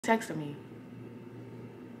texting me.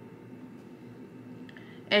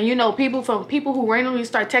 And you know, people who randomly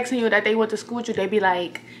start texting you that they went to school with you, they be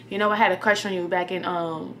like, you know, I had a crush on you back in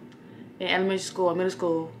elementary school or middle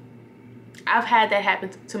school. I've had that happen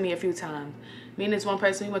to me a few times. Me and this one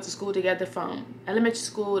person, we went to school together from elementary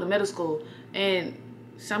school to middle school, and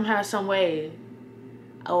somehow, some way,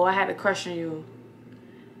 oh, I had a crush on you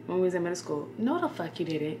when we was in middle school. No, the fuck you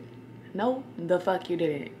didn't. No, the fuck you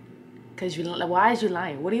didn't. Cause why is you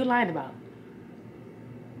lying? What are you lying about?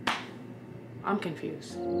 I'm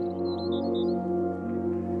confused.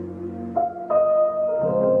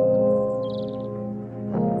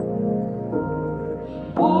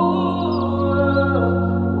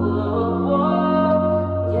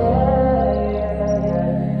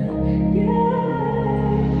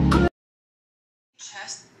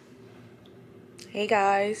 Hey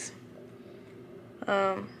guys,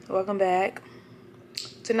 welcome back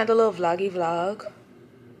to another little vlog.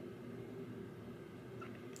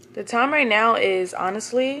 The time right now is,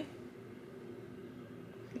 honestly,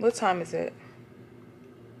 what time is it?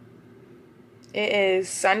 It is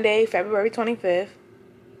Sunday, February 25th,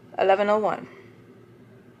 11:01.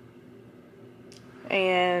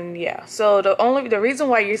 And yeah, so the reason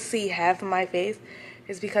why you see half of my face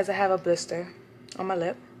is because I have a blister on my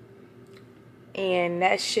lip. And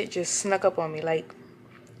that shit just snuck up on me, like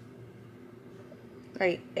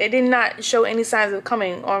it did not show any signs of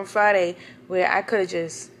coming on Friday, where I could have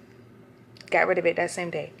just got rid of it that same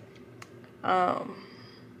day.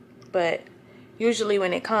 But usually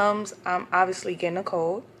when it comes, I'm obviously getting a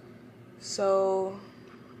cold. So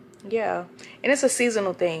yeah, and it's a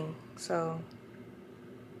seasonal thing, so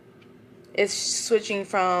it's switching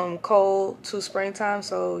from cold to springtime.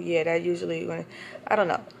 So yeah, that usually when, I don't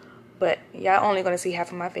know, but y'all only gonna see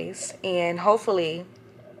half of my face, and hopefully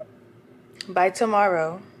by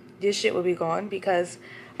tomorrow this shit will be gone, because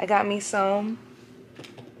I got me some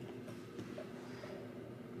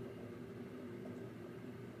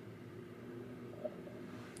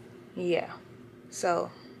so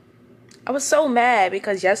I was so mad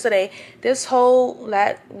because yesterday, this whole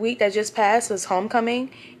week that just passed was homecoming,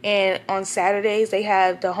 and on Saturdays they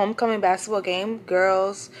have the homecoming basketball game,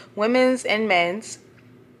 girls, women's and men's.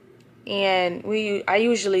 And I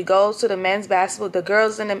usually go to the men's basketball, the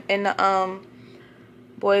girls in the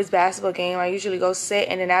boys basketball game. I usually go sit,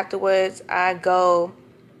 and then afterwards I go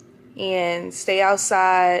and stay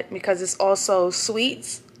outside, because it's also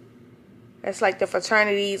suites. That's like the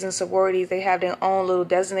fraternities and sororities. They have their own little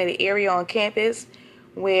designated area on campus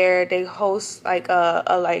where they host like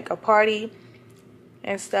a party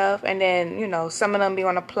and stuff. And then, you know, some of them be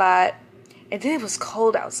on a plot. And then it was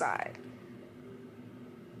cold outside.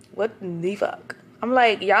 What the fuck? I'm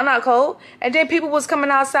like, y'all not cold? And then people was coming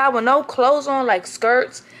outside with no clothes on, like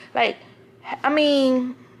skirts. Like, I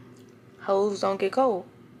mean, hoes don't get cold.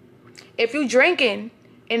 If you drinking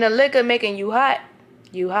and the liquor making you hot,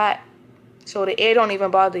 you hot. So the air don't even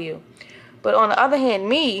bother you. But on the other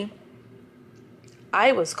hand,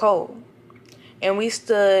 I was cold. And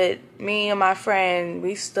me and my friend,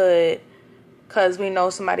 we stood because we know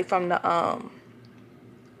somebody from the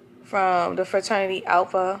fraternity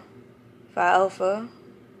Alpha Phi Alpha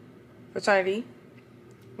fraternity.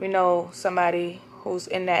 We know somebody who's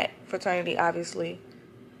in that fraternity, obviously.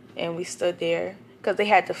 And we stood there because they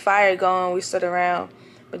had the fire going. We stood around.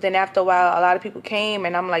 But then after a while, a lot of people came,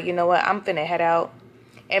 and I'm like, you know what? I'm finna head out.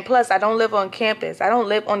 And plus, I don't live on campus. I don't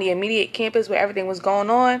live on the immediate campus where everything was going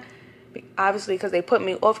on. Obviously, because they put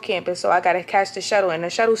me off campus, so I got to catch the shuttle. And the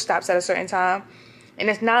shuttle stops at a certain time. And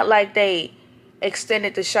it's not like they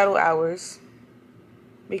extended the shuttle hours,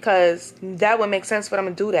 because that would make sense for them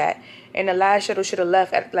to do that. And the last shuttle should have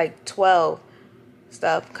left at like 12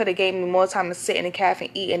 stuff. Could have gave me more time to sit in the cafe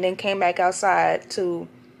and eat, and then came back outside to...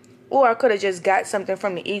 Or I could have just got something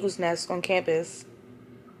from the Eagle's Nest on campus.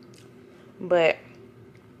 But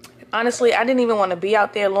honestly, I didn't even want to be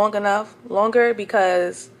out there longer,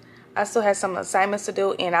 because I still had some assignments to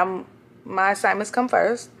do, and my assignments come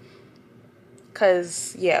first.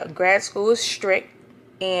 Because, yeah, grad school is strict,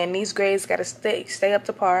 and these grades got to stay up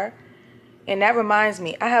to par. And that reminds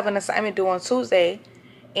me, I have an assignment due on Tuesday,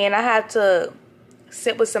 and I have to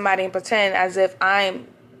sit with somebody and pretend as if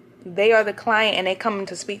they are the client, and they coming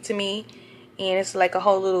to speak to me, and it's like a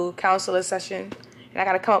whole little counselor session, and I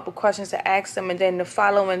gotta come up with questions to ask them. And then the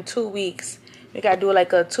following 2 weeks, we gotta do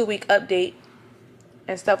like a 2-week update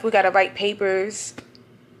and stuff. We gotta write papers.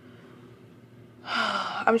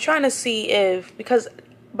 I'm trying to see because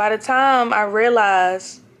by the time I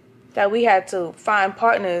realized that we had to find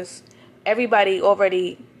partners, everybody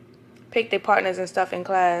already picked their partners and stuff in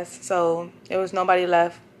class, so there was nobody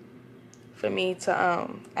left for me to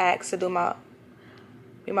ask to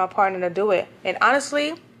be my partner to do it. And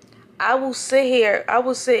honestly, I will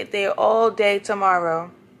sit there all day tomorrow,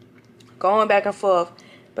 going back and forth,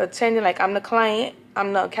 pretending like I'm the client,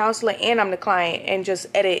 I'm the counselor, and I'm the client, and just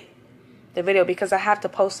edit the video because I have to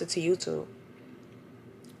post it to YouTube.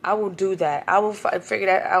 I will do that. I will figure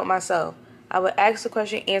that out myself. I would ask the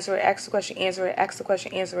question, answer it, ask the question, answer it, ask the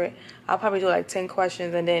question, answer it. I'll probably do like 10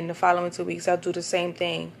 questions, and then the following 2 weeks I'll do the same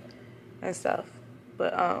thing and stuff.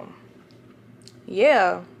 But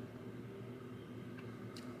yeah,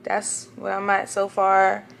 that's where I'm at so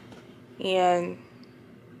far. And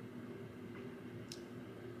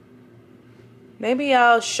maybe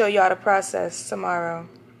I'll show y'all the process tomorrow.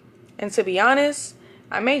 And to be honest,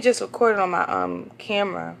 I may just record it on my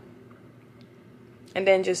camera and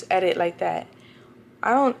then just edit like that.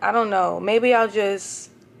 I don't know. Maybe I'll just,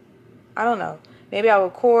 I don't know. Maybe I'll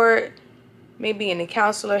record maybe in the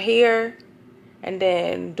counselor here and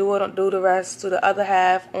then do the rest, do the other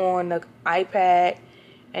half on the iPad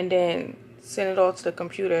and then send it all to the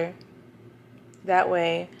computer that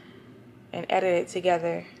way and edit it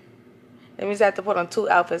together. That means I have to put on 2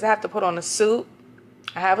 outfits. I have to put on a suit.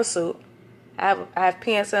 I have a suit. I have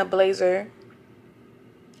pants and a blazer.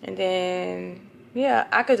 And then, yeah,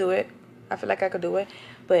 I could do it. I feel like I could do it.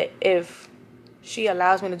 But if she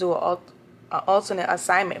allows me to do an alternate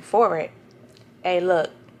assignment for it, hey, look.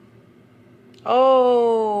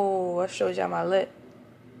 Oh, I showed y'all my lip.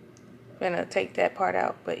 I'm gonna take that part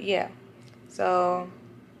out. But yeah. So,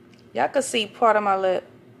 y'all could see part of my lip.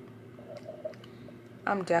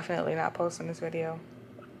 I'm definitely not posting this video.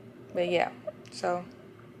 But yeah. So,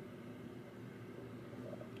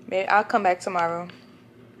 maybe I'll come back tomorrow.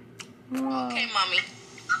 Okay, mommy.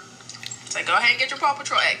 So go ahead and get your Paw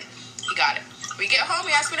Patrol egg. You got it. We get home,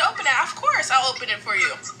 you ask me to open it. Of course, I'll open it for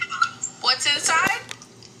you. What's inside?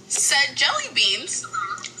 Said jelly beans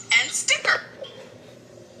and sticker.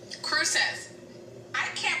 Crew says, I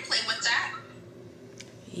can't play with that.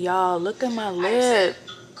 Y'all, look at my I lip. said,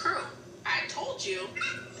 Crew, I told you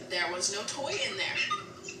there was no toy in there.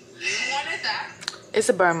 You wanted that. It's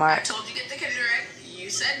a burn mark. I told you get the Kinder Egg. You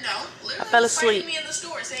said no. Literally I fell asleep me in the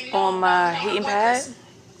store saying, on my heating pad.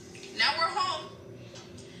 Now we're home.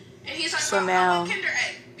 And he's like, So I now, want Kinder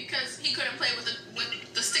Egg because he couldn't play with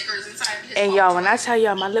the stickers inside his and y'all, when I tell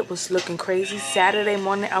y'all my lip was looking crazy, Saturday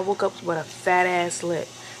morning I woke up with a fat ass lip.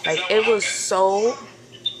 Like it was so,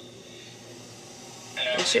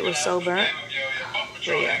 that shit was so burnt.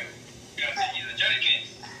 But yeah.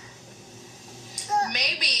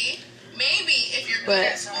 Maybe if you're good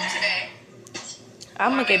at school today.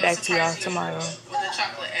 I'm gonna get back to y'all tomorrow.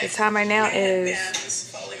 The time right now is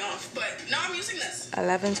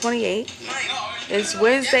 11:28. It's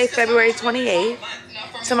Wednesday, February 28th.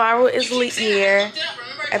 Tomorrow is leap year.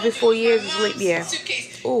 Every 4 years is leap year.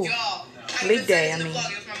 Ooh, leap day, I mean.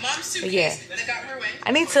 But yeah.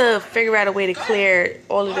 I need to figure out a way to clear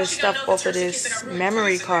all of this stuff off of this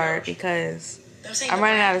memory card because I'm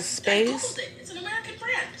running out of space.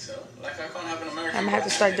 I'm gonna have to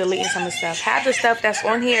start deleting some of the stuff. Half the stuff that's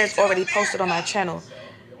on here is already posted on my channel.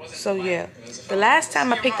 So yeah. The last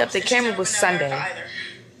time I picked up the camera was Sunday.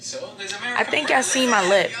 I think y'all seen my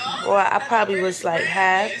lip. Or I probably was like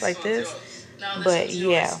half like this. But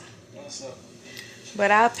yeah.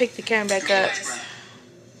 But I'll pick the camera back up.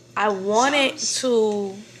 I wanted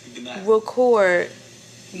to record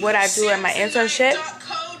what I do at my internship.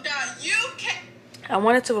 I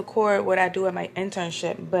wanted to record what I do at my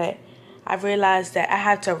internship, but I realized that I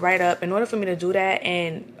have to write up in order for me to do that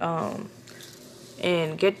and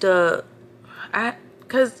get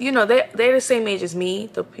cause you know they're the same age as me,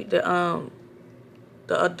 the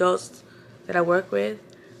adults that I work with,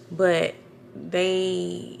 but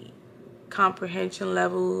they comprehension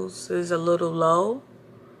levels is a little low.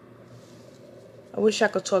 I wish I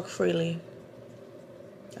could talk freely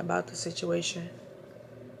about the situation,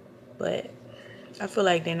 but I feel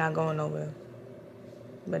like they're not going nowhere.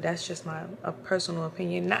 But that's just a personal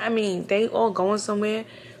opinion. I mean, they all going somewhere,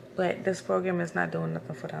 but this program is not doing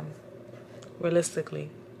nothing for them,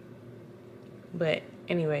 realistically. But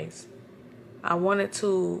anyways, I wanted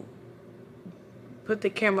to put the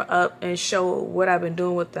camera up and show what I've been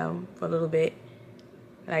doing with them for a little bit.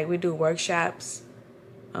 Like we do workshops.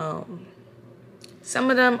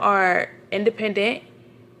 Some of them are independent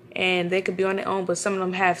and they could be on their own, but some of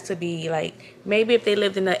them have to be like, maybe if they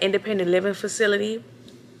lived in an independent living facility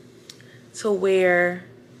to where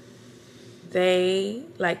they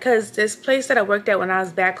like, cause this place that I worked at when I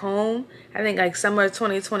was back home, I think like summer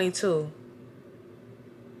 2022.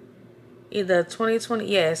 either 2020,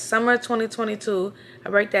 yeah, summer 2022. I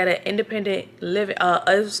worked at an independent living. It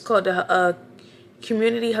was called the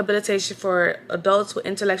Community Rehabilitation for Adults with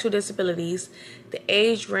Intellectual Disabilities. The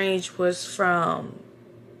age range was from,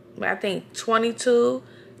 I think, 22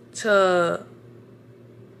 to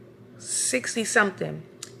 60 something.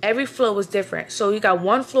 Every floor was different. So you got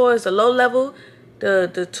one floor is the low level,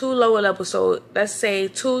 the two lower levels. So let's say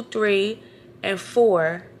 2, 3, and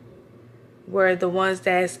 4 were the ones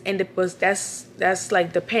that's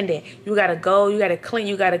like dependent. You gotta go, you gotta clean,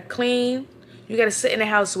 you gotta sit in the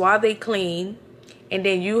house while they clean, and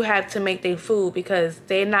then you have to make their food because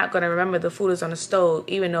they're not gonna remember the food is on the stove,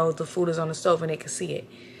 even though the food is on the stove and they can see it.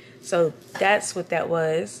 So that's what that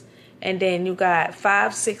was. And then you got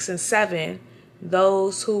 5, 6, and 7,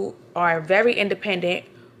 those who are very independent,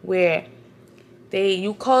 where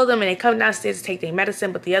you call them and they come downstairs to take their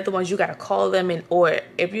medicine, but the other ones you gotta call them, or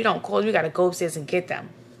if you don't call them, you gotta go upstairs and get them.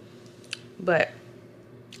 But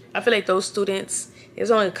I feel like those students,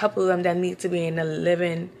 there's only a couple of them that need to be in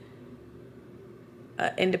a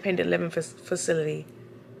independent living facility,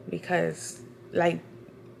 because like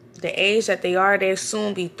the age that they'll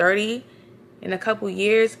soon be 30 in a couple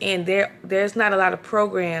years, and there's not a lot of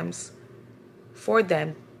programs for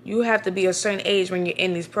them. You have to be a certain age when you're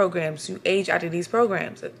in these programs. You age out of these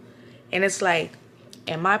programs. And it's like,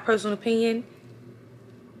 in my personal opinion,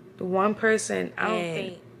 the one person, I don't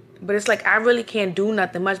think, but it's like I really can't do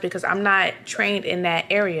nothing much because I'm not trained in that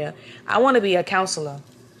area. I want to be a counselor.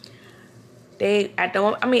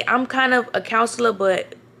 I'm kind of a counselor,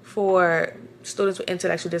 but for students with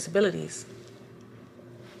intellectual disabilities.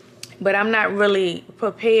 But I'm not really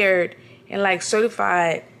prepared and like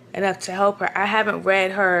certified enough to help her. I haven't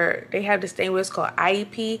read her. They have this thing where it's called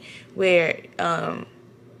IEP, where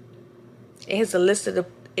it has a list of the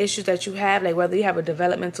issues that you have, like whether you have a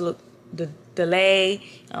developmental delay,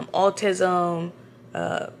 autism,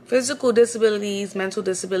 physical disabilities, mental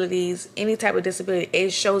disabilities, any type of disability.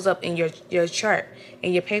 It shows up in your chart,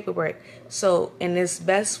 in your paperwork. So, and it's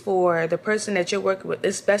best for the person that you're working with,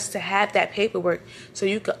 it's best to have that paperwork so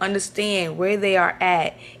you can understand where they are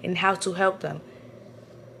at and how to help them.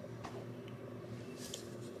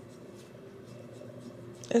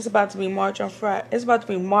 It's about to be March on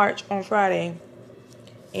Friday,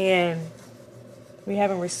 and we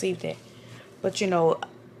haven't received it. But you know,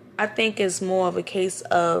 I think it's more of a case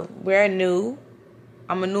of we're new.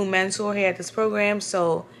 I'm a new mentor here at this program,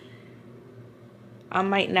 so I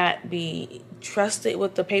might not be trusted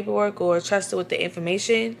with the paperwork or trusted with the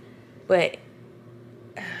information, but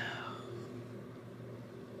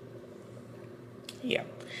yeah.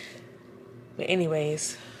 But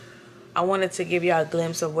anyways, I wanted to give y'all a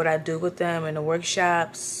glimpse of what I do with them and the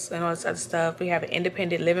workshops and all this other stuff. We have an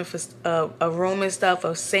independent living for a room and stuff,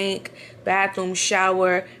 a sink, bathroom,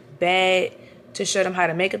 shower, bed, to show them how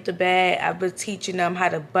to make up the bed. I've been teaching them how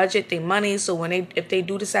to budget their money, so if they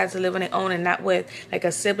do decide to live on their own and not with like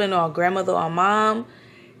a sibling or a grandmother or mom,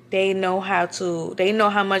 they know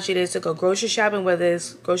how much it is to go grocery shopping, whether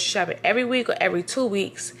it's grocery shopping every week or every 2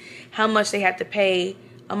 weeks, how much they have to pay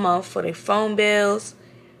a month for their phone bills,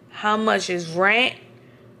 how much is rent,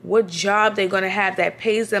 what job they're going to have that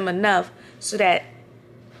pays them enough so that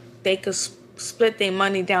they could split their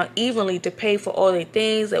money down evenly to pay for all their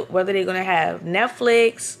things, whether they're going to have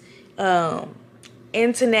Netflix,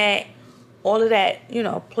 internet, all of that,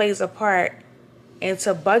 plays a part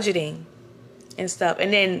into budgeting and stuff.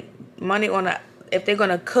 And then money if they're going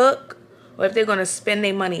to cook or if they're going to spend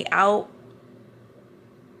their money out,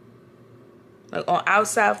 like on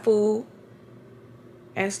outside food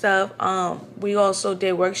and stuff. We also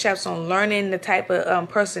did workshops on learning the type of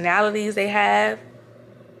personalities they have.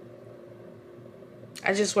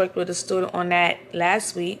 I just worked with a student on that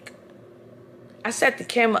last week. I set the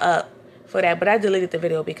camera up for that, but I deleted the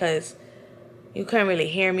video because you couldn't really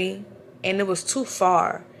hear me and it was too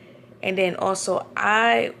far. And then also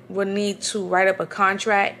I would need to write up a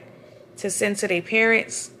contract to send to their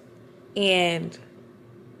parents, and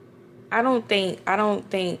I don't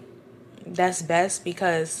think that's best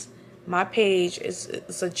because my page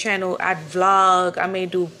is a channel. I vlog. I may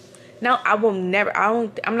do. No, I will never.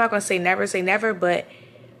 I'm not gonna say never, but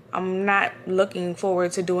I'm not looking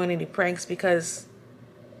forward to doing any pranks because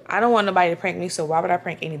I don't want nobody to prank me. So why would I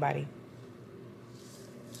prank anybody?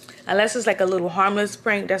 Unless it's like a little harmless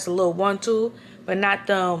prank that's a little 1-2, but not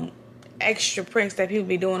the extra pranks that people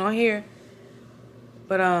be doing on here.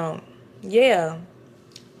 But yeah,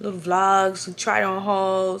 little vlogs, try on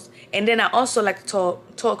hauls, and then I also like to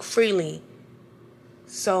talk freely.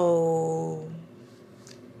 So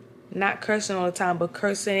not cursing all the time, but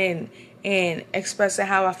cursing and expressing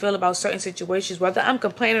how I feel about certain situations, whether I'm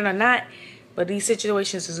complaining or not. But these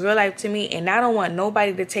situations is real life to me, and I don't want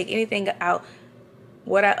nobody to take anything out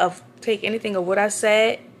take anything of what I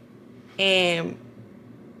said and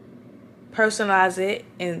personalize it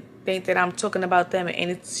and think that I'm talking about them in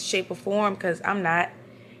any shape or form, because I'm not.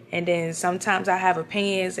 And then sometimes I have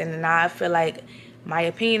opinions, and then I feel like my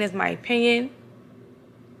opinion is my opinion,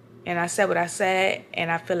 and I said what I said,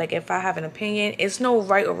 and I feel like if I have an opinion, it's no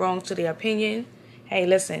right or wrong to the opinion. Hey,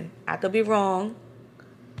 listen, I could be wrong,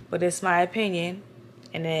 but it's my opinion,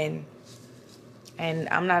 and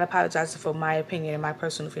I'm not apologizing for my opinion and my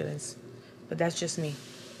personal feelings, but that's just me.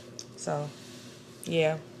 So,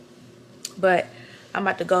 yeah. But I'm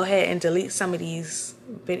about to go ahead and delete some of these,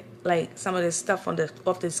 like some of this stuff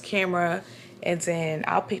off this camera, and then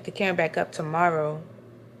I'll pick the camera back up tomorrow.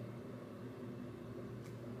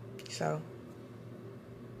 So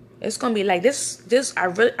it's gonna be like this. I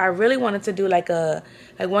really wanted to do like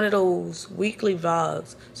one of those weekly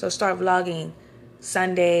vlogs. So start vlogging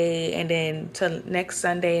Sunday, and then till next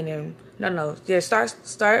Sunday, and then start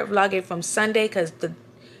vlogging from Sunday, because the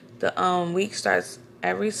week starts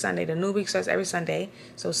every Sunday. The new week starts every Sunday.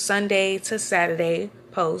 So Sunday to Saturday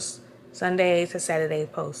post. Sunday to Saturday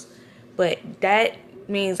post. But that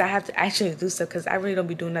means I have to actually do stuff, because I really don't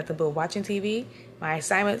be doing nothing but watching TV, my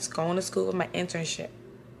assignments, going to school, my internship.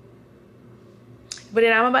 But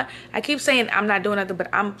then I keep saying I'm not doing nothing, but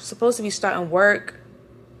I'm supposed to be starting work.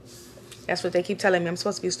 That's what they keep telling me. I'm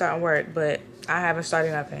supposed to be starting work, but I haven't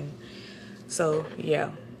started nothing. So,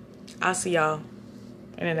 yeah. I'll see y'all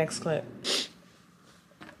in the next clip.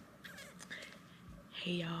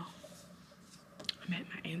 Hey, y'all. I'm at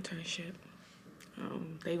my internship.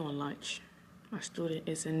 They on lunch. My student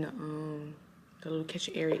is in the little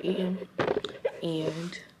kitchen area eating.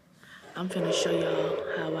 And I'm finna show y'all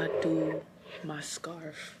how I do my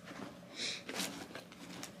scarf.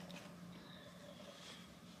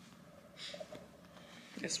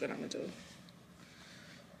 That's what I'm gonna do.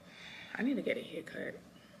 I need to get a haircut.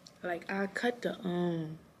 Like, I cut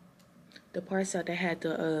the parts out that had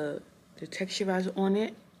the texturizer on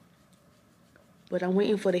it. But I'm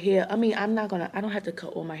waiting for the hair. I mean, I don't have to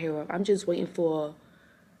cut all my hair off. I'm just waiting for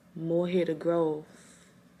more hair to grow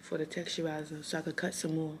for the texturizer so I could cut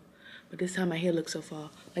some more. But this is how my hair looks so far.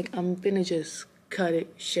 Like, I'm finna just cut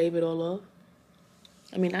it, shave it all off.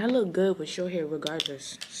 I mean, I look good with short hair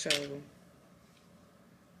regardless, so.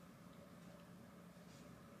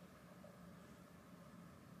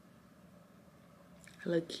 I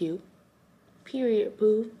look cute. Period,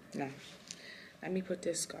 boo. No. Let me put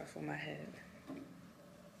this scarf on my head.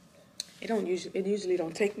 It usually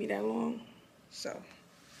don't take me that long, so.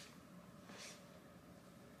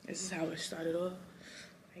 This is how it started off,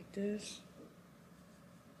 like this.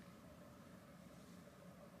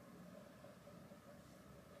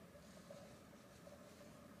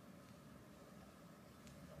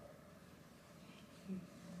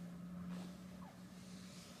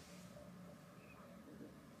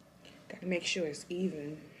 Gotta make sure it's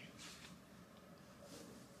even.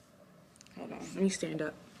 Hold on, let me stand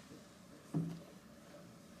up.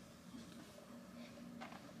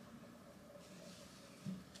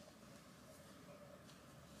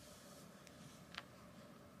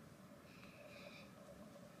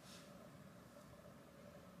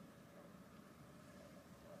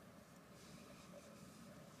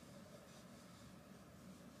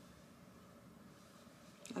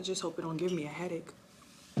 I just hope it don't give me a headache.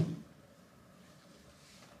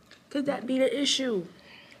 Could that be the issue?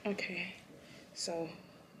 Okay, so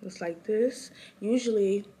looks like this.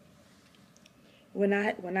 Usually, when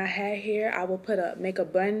I had hair, I will make a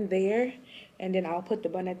bun there, and then I'll put the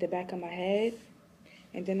bun at the back of my head,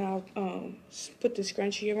 and then I'll put the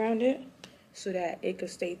scrunchie around it so that it could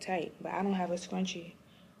stay tight. But I don't have a scrunchie,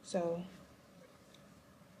 so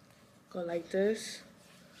go like this.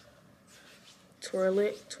 Twirl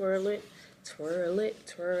it, twirl it, twirl it,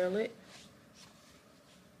 twirl it.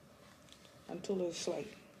 Until it's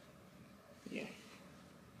like, yeah.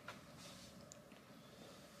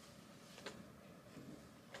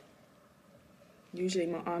 Usually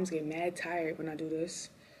my arms get mad tired when I do this.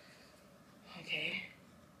 Okay.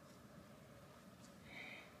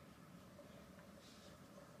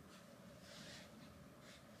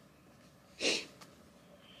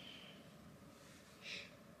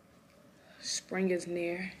 Spring is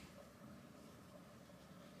near.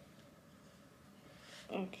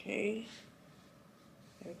 Okay.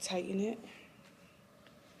 Gotta tighten it.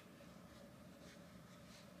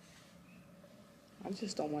 I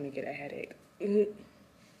just don't want to get a headache.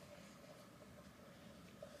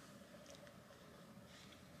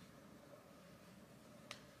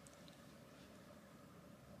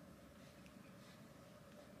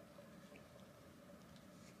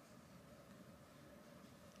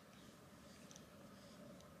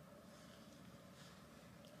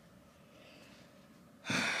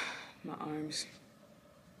 arms.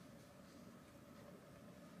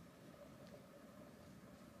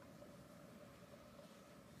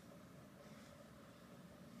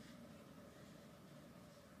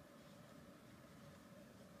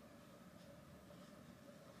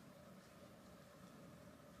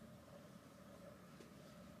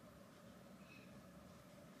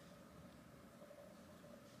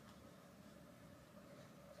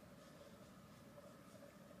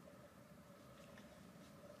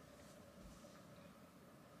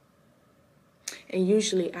 And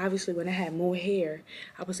usually, obviously, when I had more hair,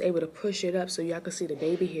 I was able to push it up so y'all could see the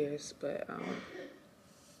baby hairs. But I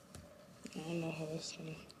don't know how it's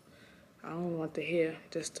gonna. I don't want the hair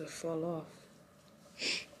just to fall off.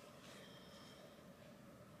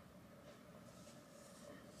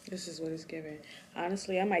 This is what it's giving.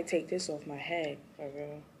 Honestly, I might take this off my head for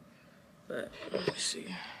real. But let me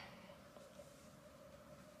see.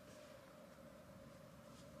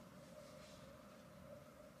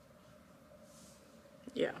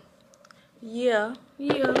 Yeah. Yeah.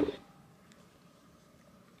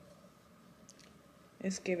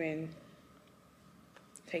 It's giving,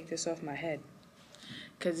 take this off my head,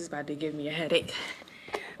 because it's about to give me a headache.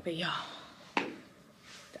 But y'all, the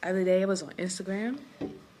other day I was on Instagram,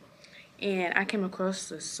 and I came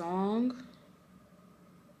across a song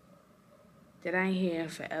that I ain't hear in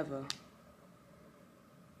forever.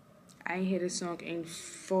 I ain't hear this song in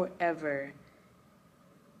forever.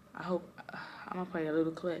 I hope, I'm gonna play a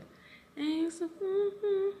little clip. I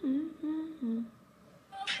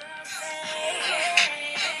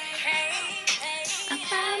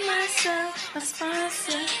find myself a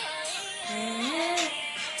sponsor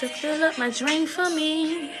to fill up my drink for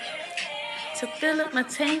me, to fill up my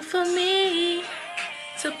tank for me,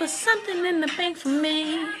 to put something in the bank for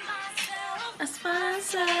me. A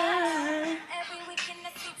sponsor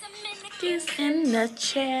is in the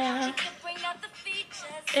chair,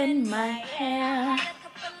 in my hair.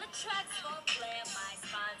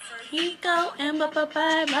 He go and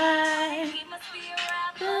bye-bye.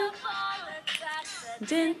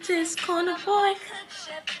 Dentist corner boy,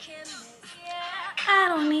 I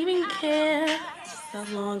don't even care, as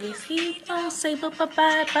long as he don't say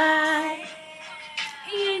bye-bye.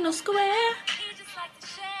 He ain't no square.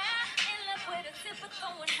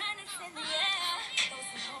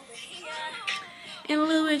 And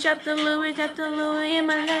Louis dropped the Louis in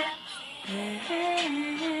my lap.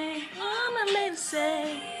 Hey, all my ladies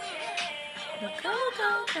say, the go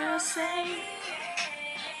girl say,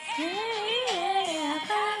 hey, I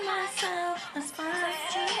find myself a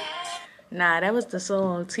sponsor. Nah, that was the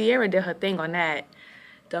song. Tierra did her thing on that.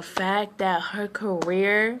 The fact that her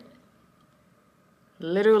career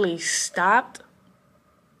literally stopped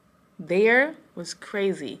there was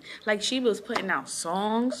crazy. Like, she was putting out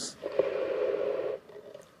songs,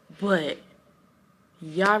 but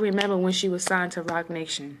y'all remember when she was signed to Roc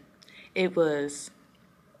Nation? It was,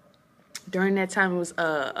 during that time, it was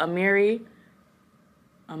Amerie,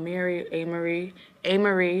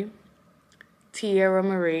 Tierra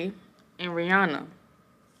Marie, and Rihanna.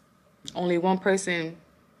 Only one person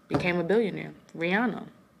became a billionaire, Rihanna.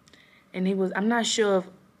 And he was, I'm not sure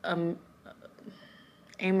if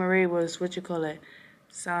Amerie was,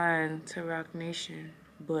 signed to Roc Nation.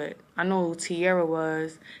 But I know Tierra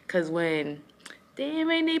was, because when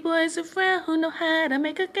there ain't any boys around who know how to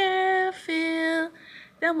make a girl feel,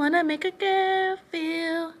 they wanna make a girl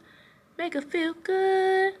feel, make her feel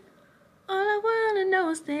good. All I wanna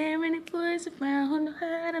know is there any boys around who know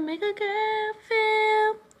how to make a girl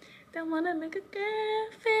feel, they wanna make a girl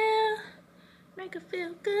feel, make her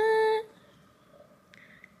feel good.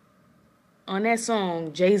 On that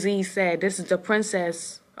song, Jay-Z said, this is the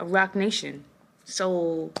princess of Roc Nation.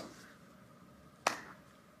 So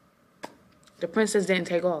the princess didn't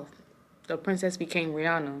take off. The princess became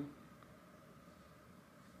Rihanna.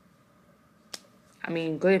 I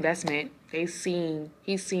mean, good investment. He's seen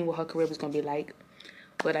what her career was gonna be like.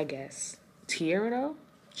 But I guess Tierra, though,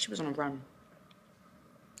 she was on a run.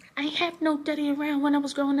 I ain't have no daddy around when I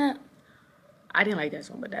was growing up. I didn't like that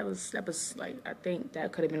song, but that was like, I think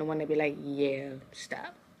that could have been the one to be like, yeah,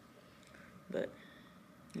 stop. But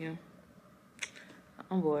yeah,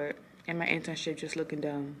 I'm bored, and my internship just looking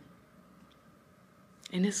dumb.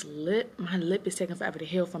 And this lip, my lip is taking forever to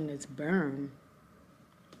heal from this burn.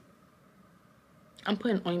 I'm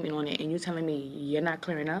putting ointment on it, and you're telling me you're not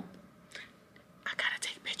clearing up? I gotta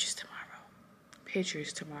take pictures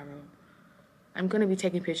tomorrow. I'm gonna be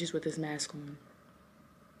taking pictures with this mask on.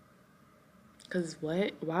 Cause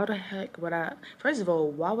what? Why the heck would I? First of all,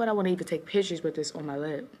 why would I want to even take pictures with this on my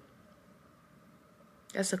lip?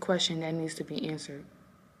 That's a question that needs to be answered.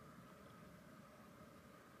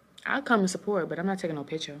 I'll come and support, but I'm not taking no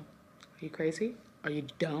picture. Are you crazy? Are you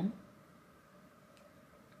dumb?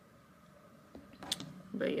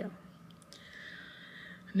 But yeah.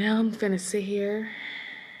 Now I'm finna sit here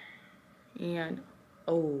and,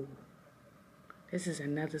 oh, this is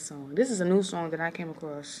another song. This is a new song that I came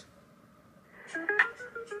across.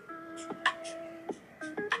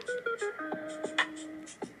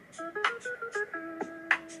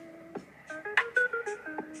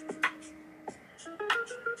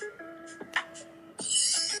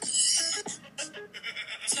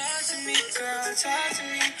 Talk to me, girl, talk to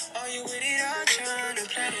me. Are you with it or trying to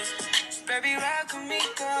play this? Baby, rock with me,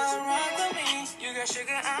 girl, rock with me. You got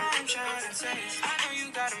sugar, I'm trying to taste. I know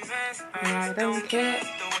you got a mess, but I don't care.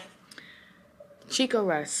 Chico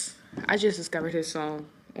Russ. I just discovered his song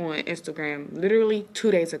on Instagram literally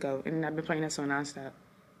 2 days ago, and I've been playing that song nonstop.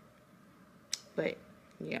 But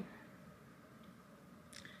yeah,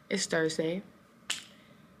 it's Thursday,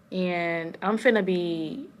 and I'm finna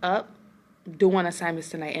be up doing assignments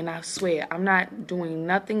tonight, and I swear I'm not doing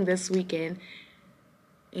nothing this weekend.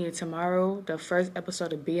 And tomorrow, the first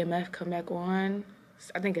episode of BMF come back on.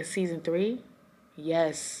 I think it's season 3.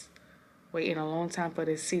 Yes, waiting a long time for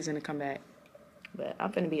this season to come back. But I'm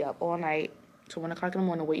finna be up all night till 1 o'clock in the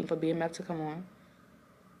morning waiting for BMF to come on.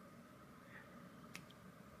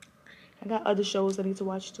 I got other shows I need to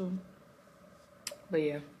watch too. But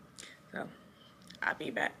yeah, so I'll be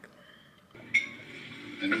back.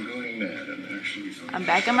 And I'm going mad. I'm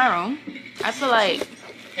back in my room. I feel like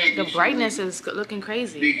the brightness is looking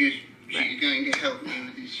crazy. Because she's going to help me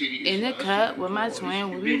with this city. In the cut with my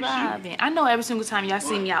twin, we be vibing. I know every single time y'all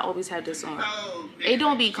see me, I always have this on. It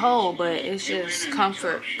don't be cold, but it's just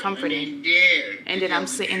comforting. And then I'm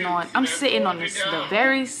sitting on this, the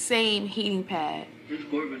very same heating pad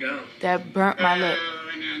that burnt my lip,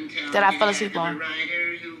 that I fell asleep on.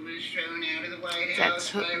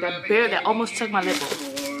 That almost took my lip off.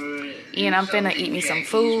 And I'm finna eat me some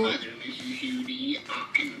food.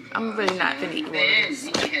 I'm really not finna eat all of this.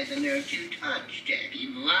 He had the nerve to touch Jackie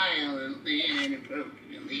violently and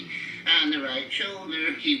inappropriately on the right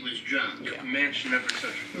shoulder. He was drunk. A man should never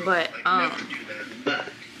touch a girl. But Never do that. But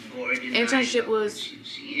Gordon internship was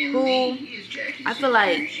cool. I feel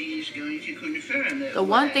like the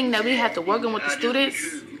one thing that we have to work on with the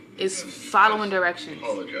students is following directions.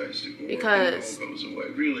 Because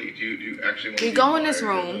we go in this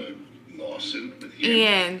room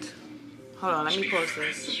and hold on, let me pause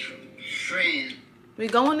this. We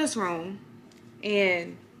go in this room,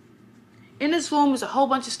 and in this room is a whole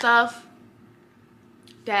bunch of stuff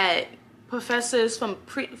that professors from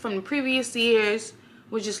the previous years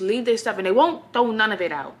would just leave their stuff, and they won't throw none of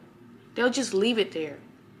it out. They'll just leave it there.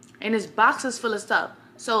 And it's boxes full of stuff.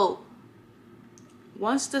 So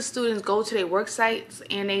once the students go to their work sites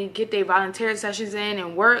and they get their volunteer sessions in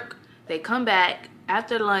and work, they come back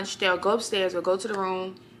after lunch, they'll go upstairs or go to the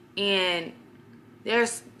room, and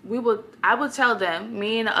I would tell them,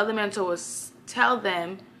 me and the other mentor would tell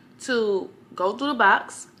them to go through the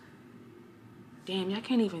box. Damn, y'all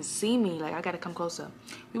can't even see me. Like, I gotta come closer.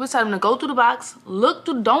 We would tell them to go through the box, look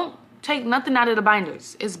through, don't take nothing out of the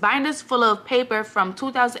binders. It's binders full of paper from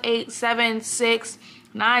 2008, 7, 6,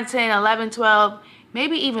 9, 10, 11, 12,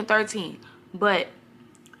 maybe even 13. But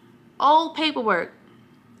old paperwork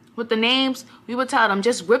with the names, we would tell them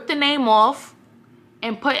just rip the name off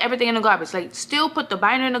and put everything in the garbage. Like, still put the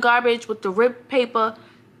binder in the garbage with the ripped paper,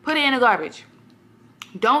 put it in the garbage.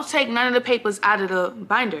 Don't take none of the papers out of the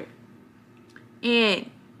binder. And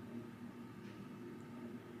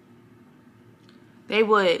they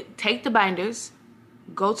would take the binders,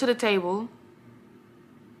 go to the table,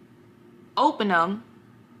 open them,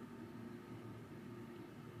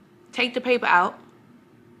 take the paper out,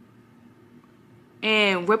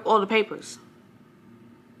 and rip all the papers.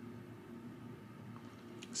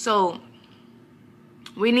 So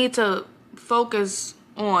we need to focus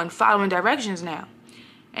on following directions now.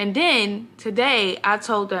 And then today I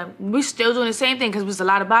told them, we're still doing the same thing because it was a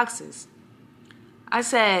lot of boxes. I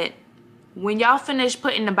said, when y'all finish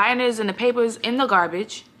putting the binders and the papers in the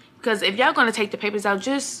garbage, because if y'all going to take the papers out,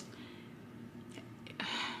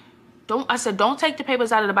 don't take the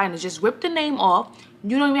papers out of the binders. Just rip the name off.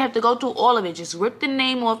 You don't even have to go through all of it. Just rip the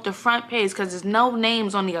name off the front page, because there's no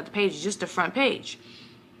names on the other pages, just the front page.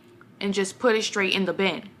 And just put it straight in the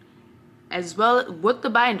bin. As well with the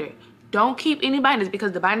binder. Don't keep any binders,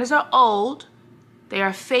 because the binders are old. They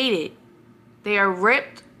are faded. They are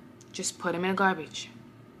ripped. Just put them in the garbage.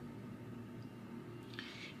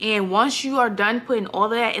 And once you are done putting all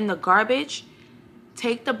of that in the garbage,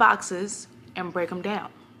 take the boxes and break them down.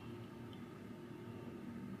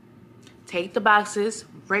 Take the boxes,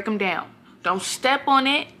 break them down. Don't step on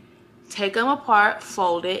it. take them apart,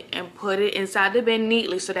 fold it, and put it inside the bin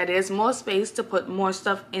neatly so that there's more space to put more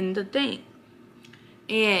stuff in the thing.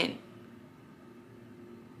 And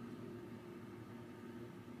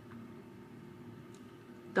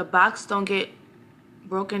the box don't get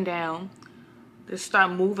broken down. They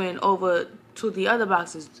start moving over to the other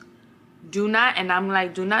boxes. Do not, and I'm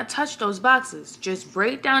like, do not touch those boxes. Just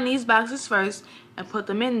break down these boxes first and put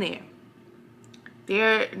them in there.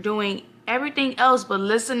 They're doing everything else but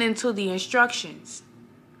listening to the instructions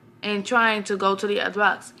and trying to go to the other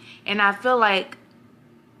box. And I feel like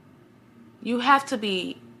you have to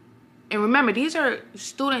be, and remember, these are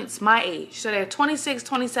students my age. So they're 26,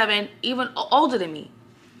 27, even older than me.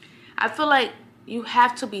 I feel like you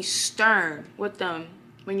have to be stern with them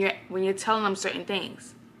when you're telling them certain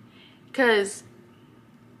things. Because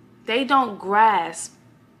they don't grasp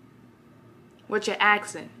what you're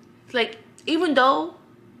asking. It's like, even though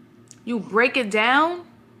you break it down,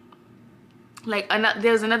 like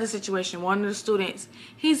there's another situation. One of the students,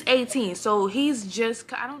 he's 18, so he's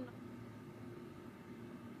just, I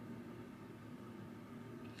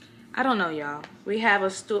don't know, y'all. We have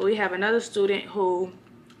another student who,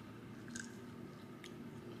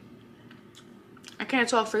 I can't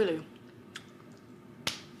talk freely.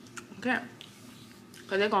 Okay,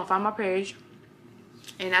 because they're gonna find my page,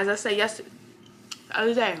 and as I said yesterday, the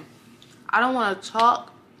other day, I don't want to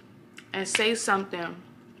talk and say something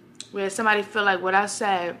where somebody feel like what I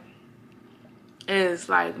said is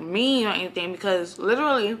like mean or anything, because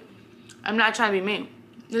literally I'm not trying to be mean.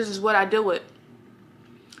 This is what I deal with,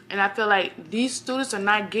 and I feel like these students are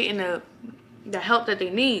not getting the help that they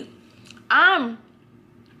need. I'm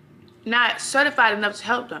not certified enough to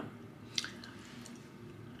help them.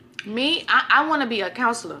 Me, I want to be a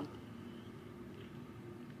counselor.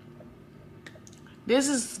 This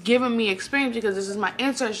is giving me experience because this is my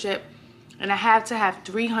internship, and I have to have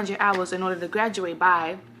 300 hours in order to graduate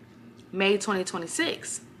by May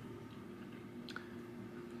 2026.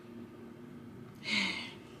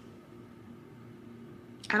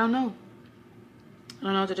 I don't know. I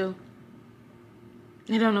don't know what to do.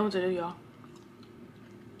 I don't know what to do, y'all.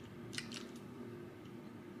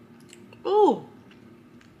 Ooh.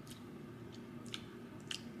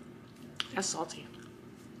 That's salty.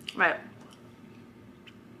 Right.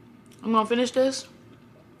 I'm gonna finish this.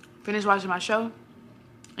 Finish watching my show.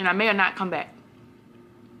 And I may or not come back.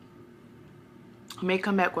 I may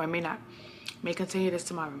come back or I may not. May continue this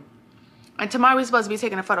tomorrow. And tomorrow we're supposed to be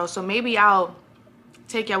taking a photo. So maybe I'll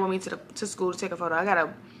take y'all with me to school to take a photo. I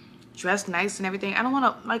gotta dress nice and everything. I don't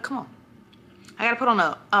wanna, like, come on. I gotta put on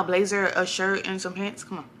a blazer, a shirt, and some pants.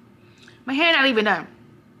 Come on. My hair not even done.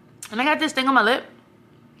 And I got this thing on my lip.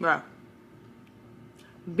 Bro.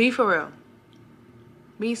 Be for real.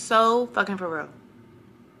 Be so fucking for real.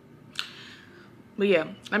 But yeah,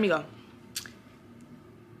 let me go.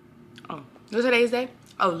 Oh, what's today's day?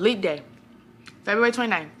 Oh, leap day. February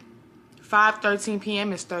 29th. 5:13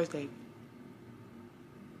 p.m. is Thursday.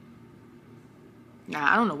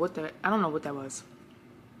 Nah, I don't know what that was.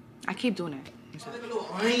 I keep doing that. I like a little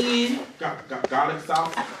onion, garlic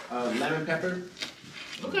sauce, lemon pepper.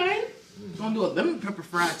 Okay. So I'm gonna do a lemon pepper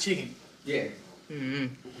fried chicken. Yeah. I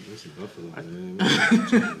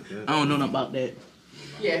don't know nothing about that.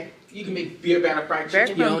 Yeah, you can make beer batter fried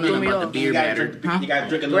chicken. You don't know nothing about the beer batter. You gotta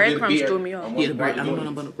drink a little bit of beer. Threw me off. Yeah, the bread. I don't know nothing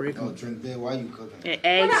about the bread. Oh, drink beer while you cooking. And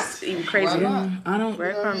eggs, even crazy. I don't.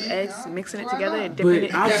 Breadcrumbs, eggs, mixing it together and dipping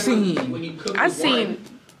it. I've seen.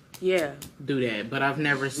 Yeah. Do that, but I've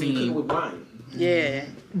never seen. With wine. Yeah.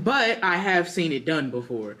 But I have seen it done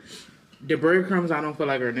before. The breadcrumbs I don't feel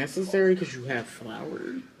like are necessary because you have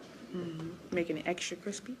flour. Making it extra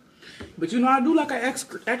crispy. But you know, I do like an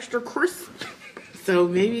extra crisp. So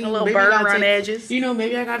maybe a little burn around the edges. You know,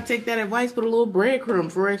 maybe I gotta take that advice, put a little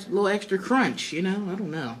breadcrumb for a little extra crunch. You know, I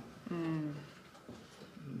don't know.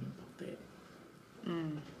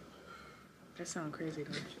 That sounds crazy,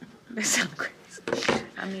 don't you? That sounds crazy.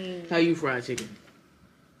 I mean, how you fry chicken?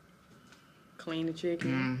 Clean the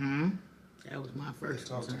chicken. Mm-hmm. That was my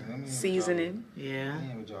first one. Seasoning. Yeah.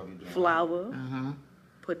 Flour.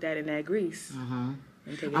 Put that in that grease. I'm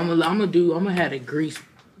gonna have the grease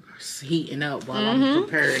heating up while I'm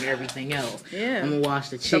preparing everything else. Yeah. I'm gonna wash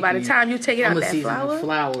the chicken. So by the time you take it out that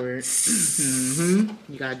flour.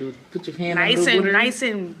 You gotta put your hand nice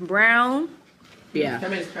and brown. Yeah.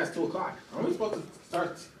 10 minutes past 2:00. Are we supposed to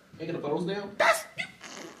start taking the photos now?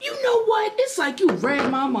 You know what? It's like you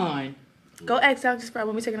read my mind. Go ask Alex Sprout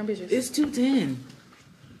when we taking them pictures. It's 2:10.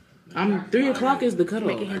 3:00 is the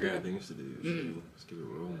cutoff. I got things to do. Let's keep it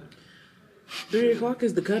rolling. 3:00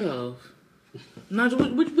 is the cutoff. Nigel,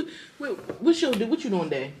 what show? What you doing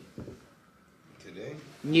today? Today?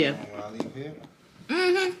 Yeah. When I leave here?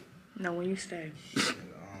 Mm-hmm. No, when you stay.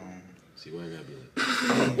 See where I gotta be like.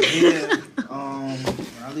 When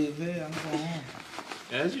I leave here, I'm going home.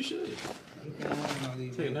 As you should. I'm going home when I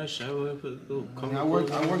leave Take a here. nice shower, put a little I work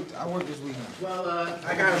this weekend. Well,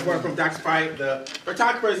 I got a word from Dr. Sprite. The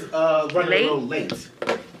photographer's running Late? a little late.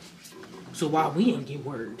 So why we didn't get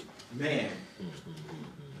word? Man.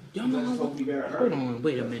 Y'all know Let's how... hope you better Hold hurry. on,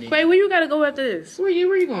 wait a minute. Wait, where you gotta go after this? Where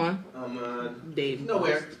you going? Dave.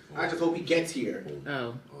 Nowhere. I just hope he gets here.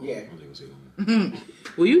 Oh. Yeah. I think we'll see.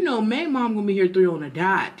 Well, you know, May Mom gonna be here 3 on the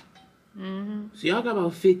dot. Mm-hmm. So y'all got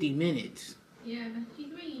about 50 minutes. Yeah, but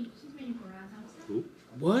she's waiting for us outside.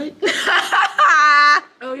 What?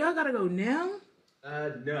 Oh, y'all gotta go now?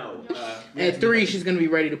 No. At 3, she's gonna be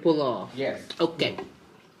ready to pull off. Yes. Okay.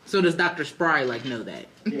 So does Dr. Spry know that?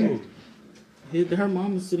 Yeah. Her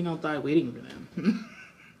mom is sitting outside waiting for them.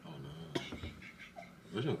 Oh no.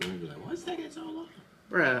 What's your going to be like? What's taking so long?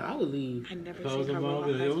 Bruh, I would leave. I never Calls seen her them all, roll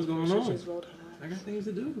be like, her what's eyes. going She on? just rolled her I got things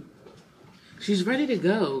to do. She's ready to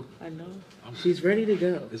go. eyes. I know. She's ready to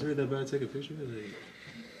go. Is it really that bad to take a picture? Like,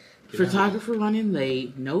 Photographer running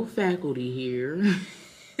late. No faculty here.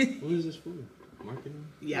 what is this for? Marketing?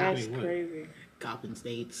 Yeah. That's crazy. Coppin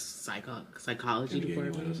State's psychology Yeah,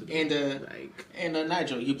 department. And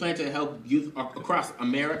Nigel, you plan to help youth across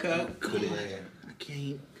America? I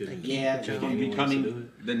can't. Yeah, you're going to be becoming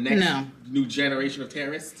the next new generation of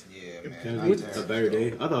terrorists? Yeah, Can man. we a better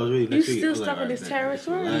day? I thought it was really next week. still I was stuck like, with this alright, terrorist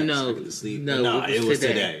man, word? relax, No. I go to sleep. No, Nah, it it was was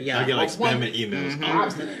today. today. Yeah. I get like spamming emails.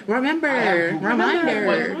 Reminder.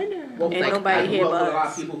 Ain't nobody here I grew up with but a lot of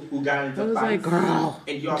us. people who got into I was like, fights. girl,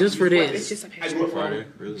 And y'all just for use this. weapons. It's just a I picture. grew up Friday, with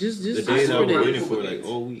really? Just the just days I for was this. waiting for like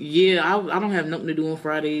all week. Yeah, I don't have nothing to do on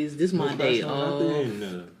Fridays. This is my day off.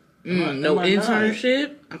 No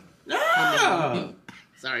internship. Ah!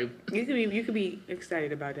 Sorry. You could be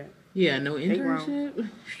excited about that. Yeah, no internship.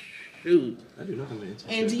 Shoot. I do nothing with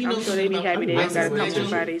And do internship. you know I'm sure they be happy they don't gotta come on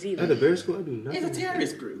Fridays At the either. bear school, I do nothing. It's a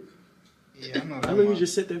terrorist group. Yeah, I know I that literally one.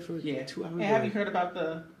 just sit there for 2 hours. Hey, have you heard about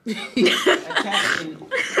the attack in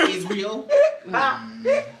Israel?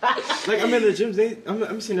 Like I'm in the gyms,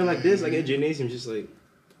 I'm sitting there like this, like at gymnasium, just like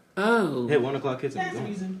Oh. hit 1 o'clock hits. That's the I'm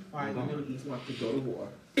gone. reason why the Middle East wants to go to war.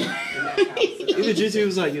 Even GT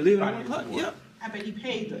was like, you leaving at 1 o'clock? Yep. I bet he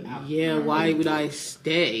paid them. Yeah, why would I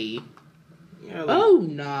stay? Yeah, like, Oh,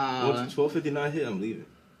 nah. once 12:59 hit, I'm leaving.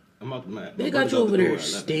 I'm out the map. They got you over there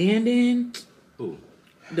standing. Who?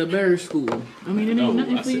 The bird school. I mean, it ain't No,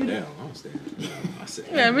 nothing I for you sit to... down. I don't stand. I sit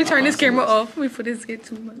down. Yeah, let me turn I this find camera somewhere. off before this get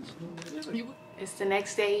too much. It's the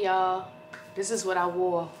next day, y'all. This is what I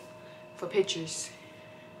wore for pictures.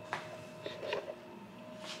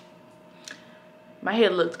 My hair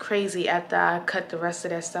looked crazy after I cut the rest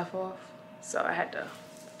of that stuff off, so I had to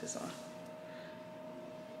put this on.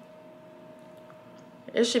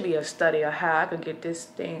 It should be a study of how I could get this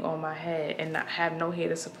thing on my head and not have no hair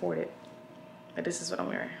to support it. But this is what I'm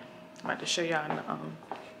wearing. I'm about to show y'all in the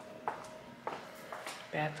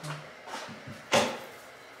bathroom.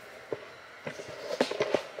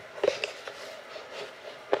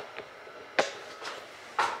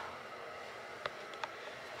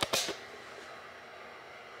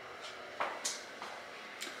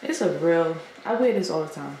 It's a real, I wear this all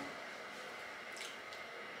the time.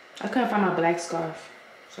 I couldn't find my black scarf,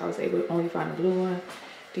 so I was able to only find a blue one.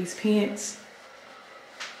 These pants.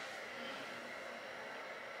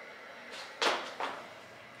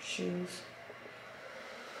 Shoes.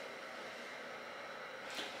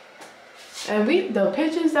 And the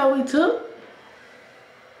pictures that we took,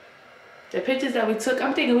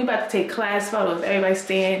 I'm thinking we about to take class photos. Everybody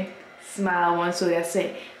stand, smile, 1, 2, that's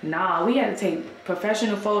it. Nah, we had to take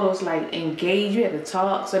professional photos, like engage, we had to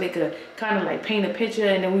talk so they could kind of like paint a picture,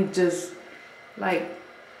 and then we just like,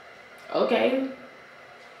 okay.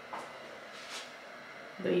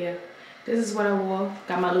 But yeah, this is what I wore.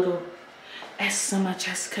 Got my little S on my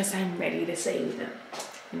chest because I'm ready to save them.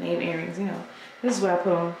 Name earrings, you know. This is what I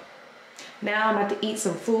put on. Now I'm about to eat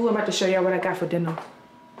some food. I'm about to show y'all what I got for dinner.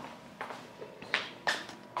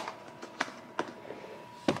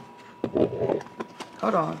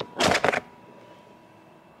 Hold on.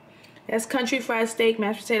 That's country fried steak,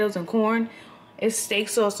 mashed potatoes, and corn. It's steak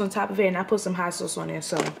sauce on top of it, and I put some hot sauce on there,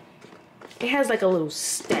 so it has like a little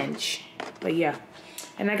stench. But yeah.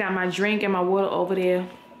 And I got my drink and my water over there.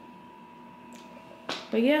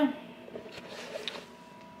 But yeah.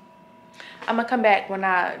 I'm gonna come back when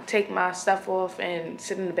I take my stuff off and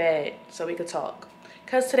sit in the bed so we could talk.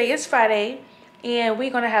 Cause today is Friday and we're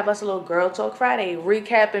gonna have us a little girl talk Friday,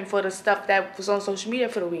 recapping for the stuff that was on social media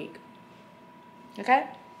for the week. Okay?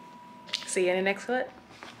 See you in the next clip.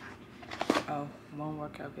 Oh. One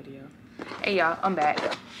workout video. Hey y'all, I'm back.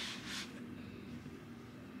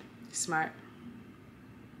 Smart.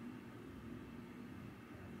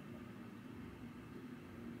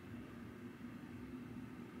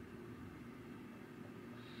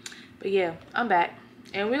 But yeah, I'm back.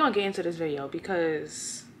 And we're gonna get into this video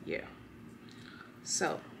because, yeah.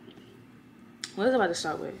 So, what is I about to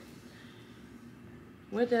start with?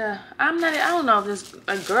 Where did I don't know if this,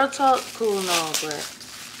 like, girl talk, cool, no, but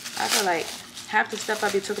I feel like half the stuff I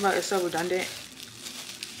be talking about is so redundant.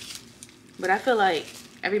 But I feel like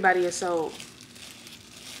everybody is so,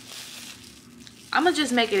 I'm gonna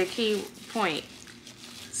just make it a key point.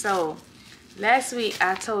 So, last week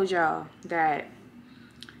I told y'all that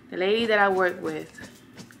the lady that I work with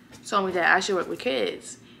told me that I should work with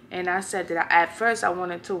kids. And I said that at first I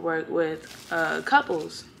wanted to work with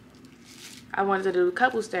couples. I wanted to do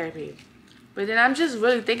couples therapy. But then I'm just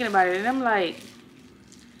really thinking about it and I'm like,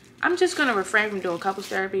 I'm just going to refrain from doing couples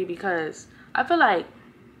therapy because I feel like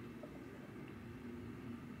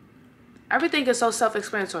everything is so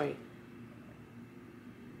self-explanatory.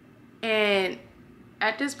 And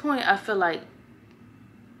at this point, I feel like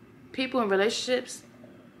people in relationships,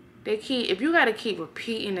 if you got to keep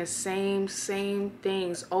repeating the same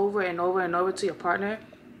things over and over and over to your partner,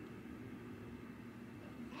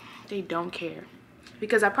 they don't care.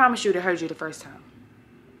 Because I promise you they heard you the first time.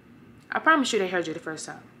 I promise you they heard you the first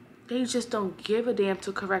time. They just don't give a damn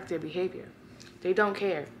to correct their behavior. They don't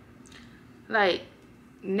care. Like,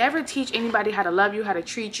 never teach anybody how to love you, how to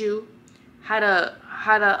treat you, how to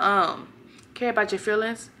care about your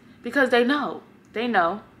feelings, because they know. They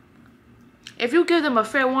know. If you give them a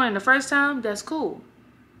fair warning the first time, that's cool.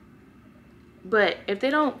 But if they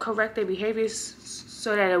don't correct their behaviors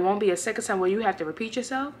so that it won't be a second time where you have to repeat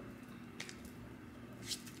yourself,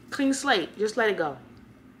 clean slate. Just let it go.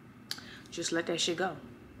 Just let that shit go.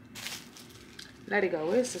 Let it go.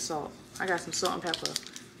 Where's the salt? I got some salt and pepper.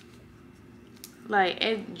 Like,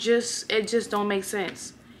 it just don't make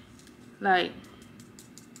sense. Like,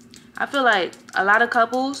 I feel like a lot of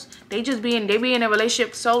couples, they be in a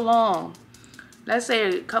relationship so long. Let's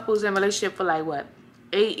say a couple's in a relationship for like what?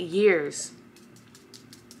 8 years.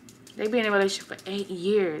 They be in a relationship for 8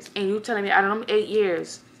 years. And you telling me out of them 8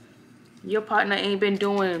 years, your partner ain't been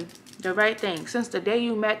doing the right thing since the day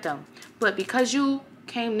you met them. But because you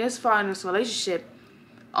came this far in this relationship,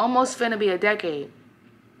 almost finna be a decade,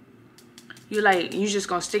 you just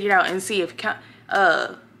gonna stick it out and see if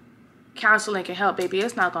counseling can help. Baby,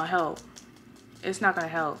 it's not gonna help. It's not gonna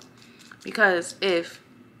help. Because if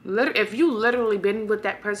you literally been with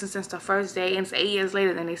that person since the first day and it's 8 years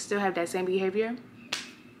later and they still have that same behavior,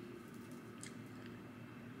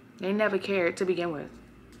 they never cared to begin with.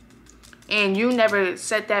 And you never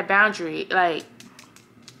set that boundary. Like,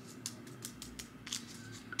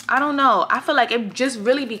 I don't know. I feel like it just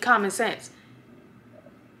really be common sense.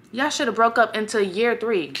 Y'all should have broke up into year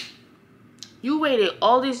 3. You waited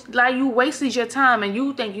all these, like, you wasted your time and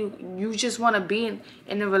you think you just want to be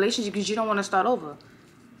in a relationship because you don't want to start over.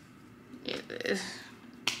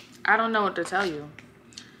 I don't know what to tell you.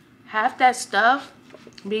 Half that stuff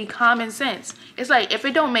be common sense. It's like, if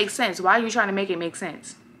it don't make sense, why are you trying to make it make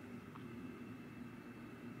sense?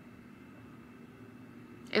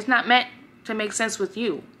 It's not meant to make sense with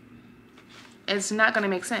you. It's not going to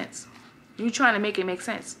make sense. You trying to make it make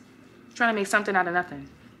sense. You're trying to make something out of nothing.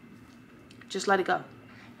 Just let it go.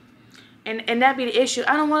 And that be the issue.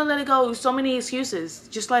 I don't want to let it go. So many excuses.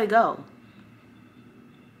 Just let it go.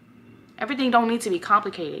 Everything don't need to be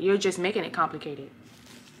complicated. You're just making it complicated.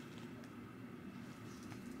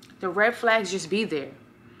 The red flags just be there.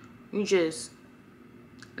 You just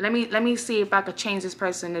let me see if I could change this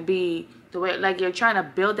person to be the way, like, you're trying to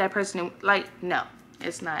build that person. Like, no,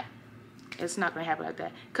 it's not. It's not gonna happen like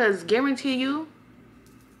that. Cause guarantee you,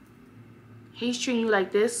 he's treating you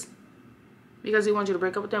like this because he wants you to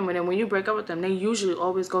break up with them. And then when you break up with them, they usually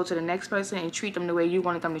always go to the next person and treat them the way you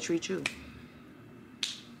wanted them to treat you.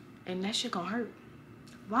 And that shit gonna hurt.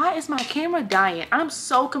 Why is my camera dying? I'm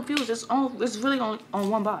so confused. It's really on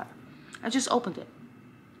one bar. I just opened it.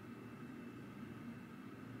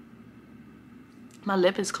 My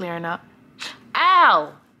lip is clearing up.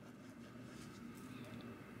 Ow!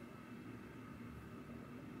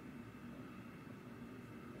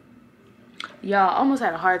 Y'all, almost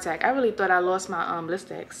had a heart attack. I really thought I lost my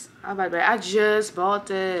Listex. I was like, I just bought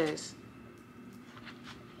this.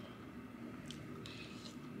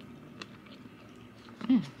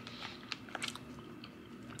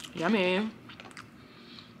 Yummy.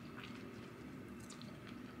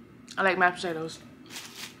 I like mashed potatoes.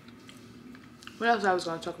 What else I was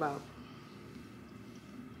going to talk about?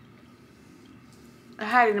 I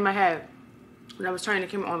had it in my head. when I was turning the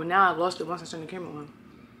camera on, but now I've lost it once I turned the camera on.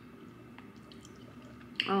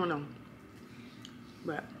 I don't know.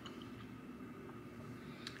 But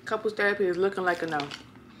couples therapy is looking like a no.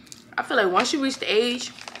 I feel like once you reach the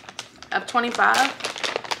age of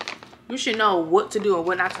 25, you should know what to do and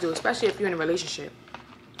what not to do, especially if you're in a relationship.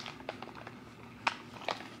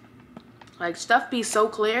 Like, stuff be so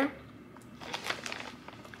clear.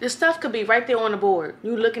 This stuff could be right there on the board.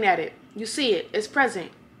 You looking at it. You see it. It's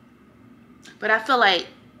present. But I feel like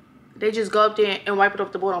they just go up there and wipe it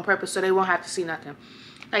off the board on purpose so they won't have to see nothing.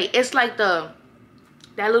 Like, it's like that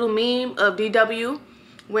little meme of DW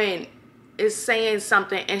when it's saying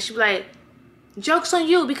something and she be like, joke's on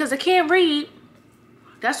you because I can't read.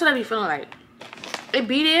 That's what I be feeling like. It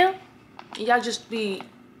be there and y'all just be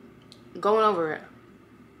going over it.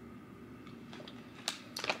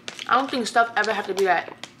 I don't think stuff ever have to be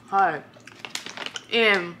that hard.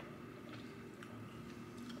 And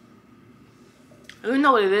you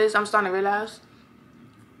know what it is? I'm starting to realize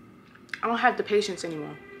I don't have the patience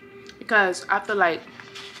anymore. Because I feel like,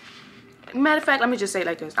 matter of fact, let me just say it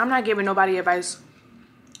like this. I'm not giving nobody advice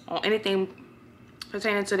on anything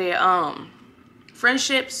pertaining to their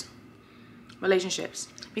friendships, relationships.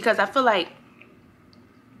 Because I feel like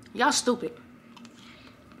y'all stupid.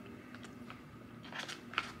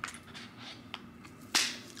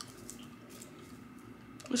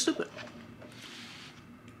 You're stupid.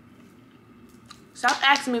 Stop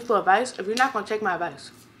asking me for advice if you're not going to take my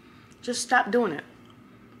advice. Just stop doing it.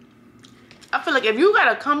 I feel like if you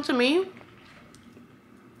got to come to me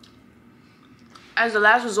as the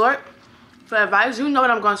last resort for advice, you know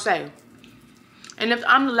what I'm going to say. And if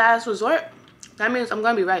I'm the last resort, that means I'm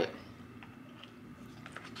going to be right.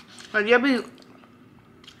 Like, you'll be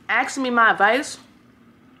asking me my advice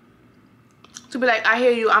to be like, I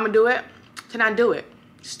hear you, I'm going to do it. Can I do it?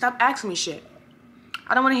 Stop asking me shit.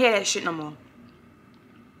 I don't want to hear that shit no more.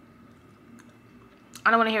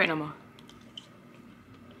 I don't want to hear it no more.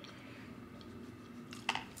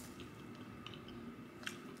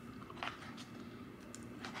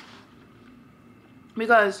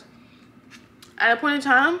 Because at a point in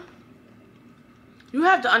time, you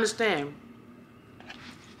have to understand.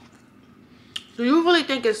 Do you really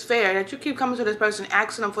think it's fair that you keep coming to this person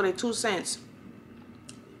asking them for their 2 cents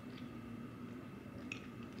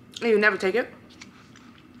and you never take it?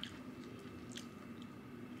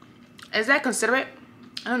 Is that considerate?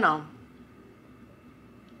 I don't know.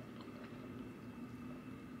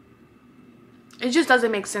 It just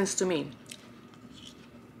doesn't make sense to me.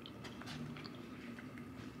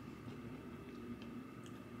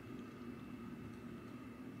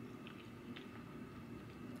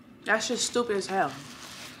 That's just stupid as hell.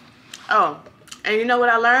 Oh, and you know what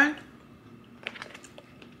I learned?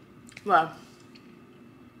 Well,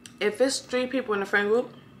 if it's 3 people in the friend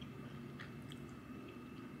group,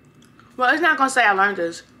 well, it's not gonna say I learned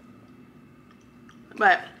this,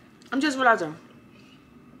 but I'm just realizing.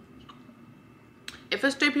 If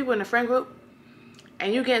it's 3 people in the friend group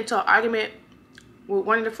and you get into an argument with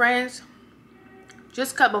one of the friends,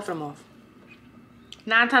 just cut both of them off.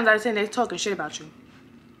 9 times out of 10, they're talking shit about you.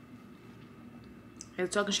 They're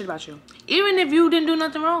talking shit about you. Even if you didn't do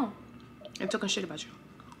nothing wrong, they're talking shit about you.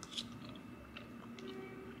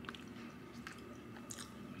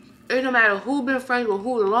 It no matter who been friends with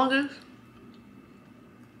who the longest.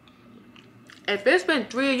 If it's been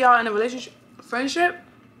 3 of y'all in a relationship, friendship,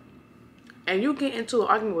 and you get into an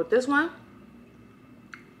argument with this one,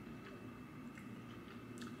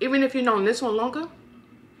 even if you've known this one longer,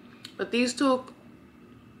 but these 2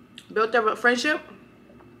 built their friendship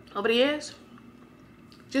over the years,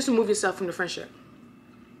 just remove yourself from the friendship.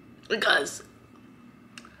 Because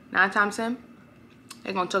 9 times 10,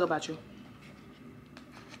 they're gonna talk about you.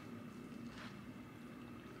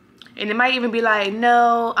 And it might even be like,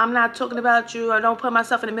 no, I'm not talking about you. I don't put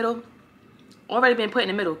myself in the middle. Already been put in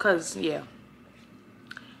the middle, because, yeah.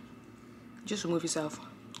 Just remove yourself.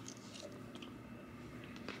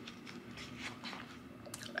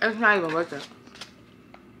 It's not even worth it.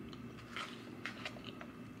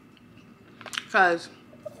 Because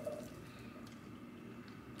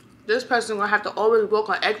this person gonna have to always walk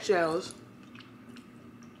on eggshells.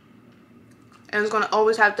 And it's gonna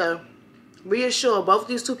always have to reassure both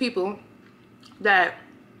these 2 people that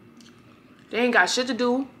they ain't got shit to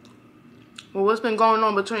do with what's been going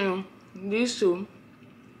on between these 2.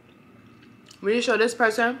 Reassure this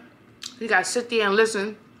person you gotta sit there and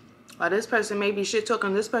listen while this person may be shit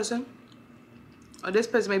talking this person, or this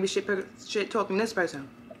person may be shit talking this person.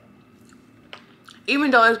 Even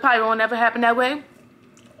though it probably won't ever happen that way,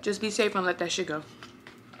 just be safe and let that shit go.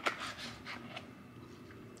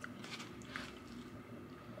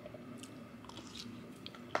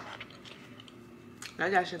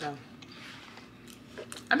 Like that shit though.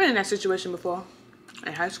 I've been in that situation before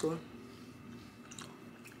in high school.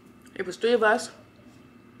 It was 3 of us,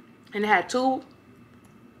 and it had 2.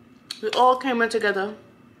 We all came in together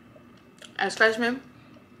as freshmen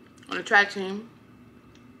on the track team.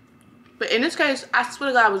 But in this case, I swear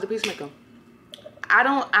to God, I was the peacemaker.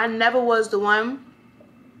 I never was the one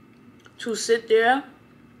to sit there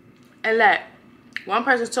and let one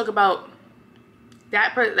person talk about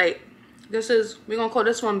that person. Like, we're gonna call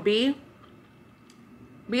this one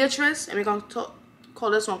Beatrice, and we're gonna call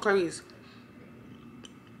this one Clarice.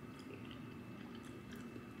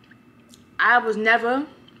 I was never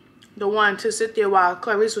the one to sit there while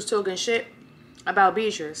Clarice was talking shit about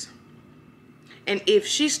Beatrice. And if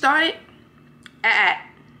she started,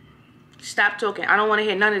 stop talking. I don't want to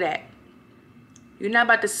hear none of that. You're not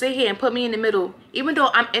about to sit here and put me in the middle. Even though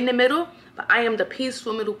I'm in the middle, but I am the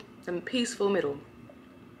peaceful middle. The peaceful middle.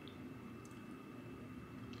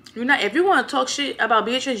 You're not. If you want to talk shit about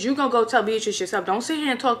Beatrice, you're gonna go tell Beatrice yourself. Don't sit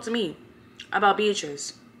here and talk to me about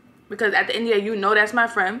Beatrice, because at the end of the day, you know that's my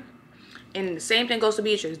friend. And the same thing goes to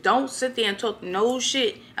Beatrice. Don't sit there and talk no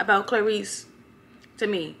shit about Clarice to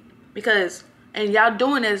me. Because, and y'all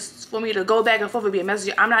doing this for me to go back and forth and be a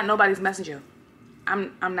messenger. I'm not nobody's messenger.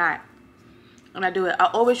 I'm not. I'm not doing it. I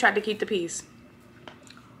always try to keep the peace.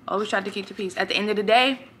 Always try to keep the peace. At the end of the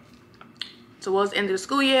day, towards the end of the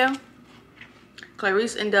school year,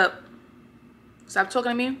 Clarice ended up stop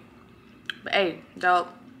talking to me. But hey, dog,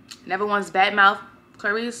 never once badmouth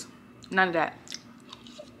Clarice. None of that.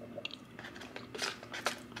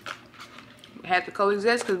 We had to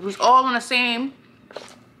coexist because we was all on the same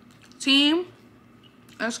team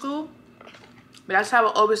in school. But that's how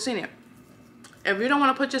I always seen it. If you don't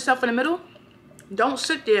want to put yourself in the middle, don't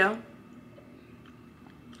sit there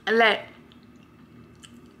and let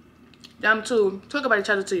them two talk about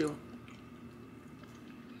each other to you.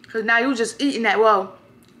 Because now you just eating that. Well,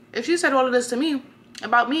 if she said all of this to me,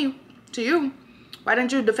 about me, to you, why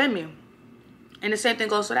didn't you defend me? And the same thing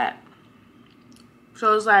goes to that.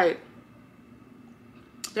 So it's like,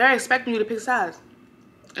 they're expecting you to pick sides.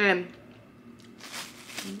 And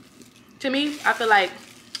to me, I feel like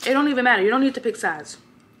it don't even matter. You don't need to pick sides.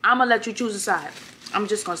 I'm going to let you choose a side. I'm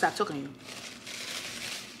just going to stop talking to you.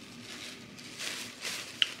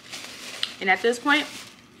 And at this point,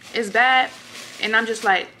 it's bad. And I'm just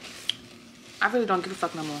like, I really don't give a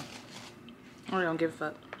fuck no more. I really don't give a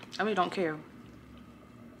fuck. I really don't care.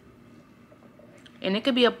 And it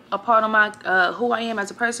could be a part of my, who I am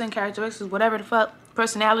as a person, characteristics, whatever the fuck,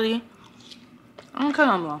 personality. I don't care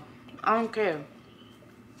no more. I don't care.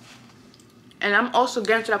 And I'm also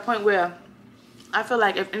getting to that point where I feel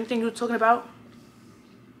like if anything you're talking about,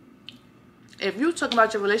 if you're talking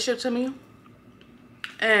about your relationship to me,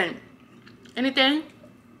 and anything,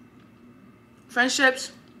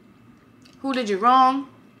 friendships, who did you wrong,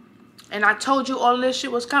 and I told you all this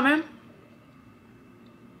shit was coming,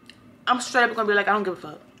 I'm straight up gonna be like, I don't give a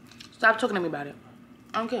fuck. Stop talking to me about it.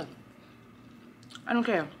 I don't care. I don't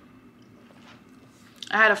care.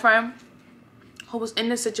 I had a friend who was in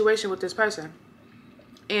this situation with this person.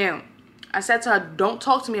 And I said to her, don't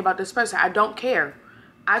talk to me about this person. I don't care.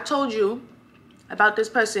 I told you about this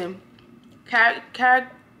person, character,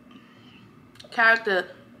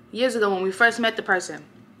 years ago when we first met the person.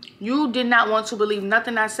 You did not want to believe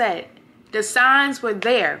nothing I said. The signs were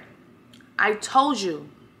there. I told you.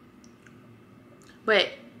 But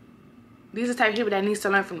these are the type of people that needs to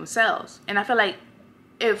learn from themselves. And I feel like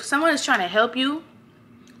if someone is trying to help you,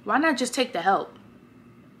 why not just take the help?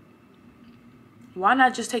 Why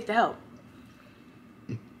not just take the help?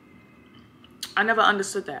 I never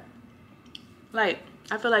understood that. Like,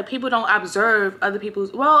 I feel like people don't observe other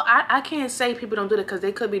people's... Well, I can't say people don't do that because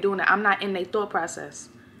they could be doing it. I'm not in their thought process.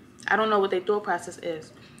 I don't know what their thought process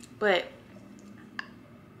is. But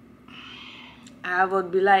I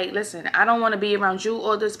would be like, listen, I don't want to be around you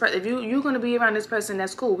or this person. If you're going to be around this person,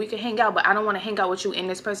 that's cool. We can hang out, but I don't want to hang out with you and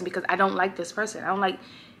this person because I don't like this person. I don't like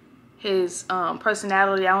his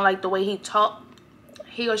personality. I don't like the way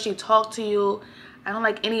he or she talk to you. I don't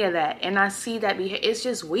like any of that. And I see that behavior. It's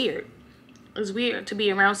just weird. It's weird to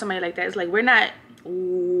be around somebody like that. It's like, we're not...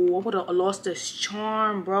 Ooh, I would have lost this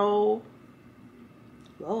charm, bro.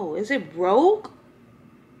 Whoa, is it broke?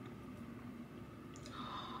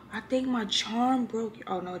 I think my charm broke.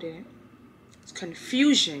 Oh, no, it didn't. It's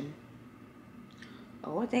confusion.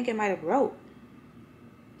 Oh, I think it might have broke.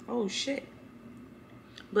 Oh, shit.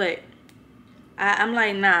 But I'm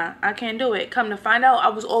like, nah, I can't do it. Come to find out, I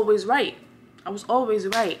was always right. I was always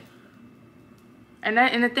right.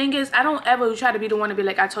 And the thing is, I don't ever try to be the one to be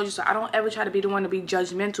like, I told you so. I don't ever try to be the one to be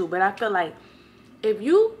judgmental. But I feel like if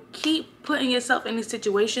you keep putting yourself in these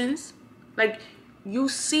situations, like you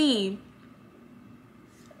see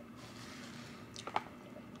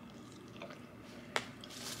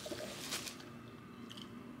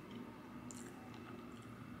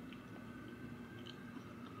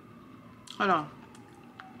hold on.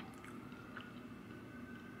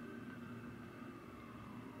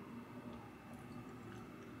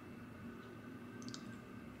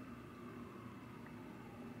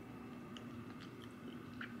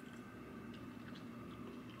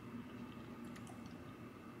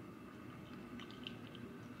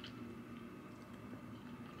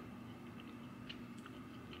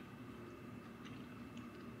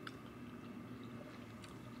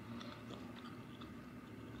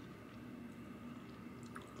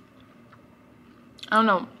 I don't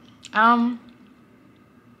know. I'm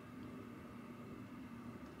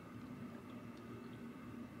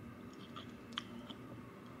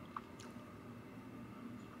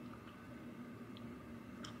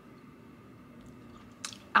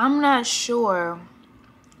not sure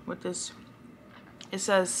what this, it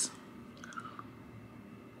says,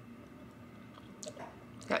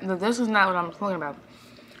 this is not what I'm talking about.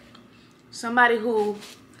 Somebody who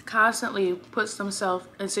constantly puts themselves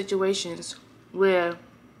in situations where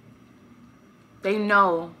they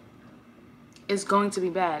know it's going to be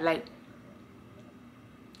bad. Like,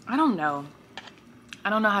 I don't know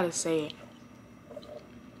how to say it.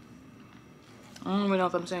 I don't even know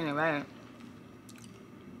if I'm saying it right.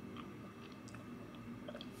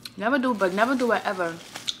 Never do I ever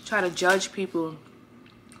try to judge people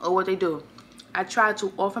or what they do. I try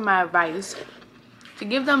to offer my advice to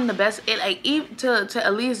give them the best, to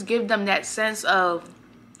at least give them that sense of,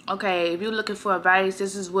 okay, if you're looking for advice,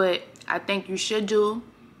 this is what I think you should do.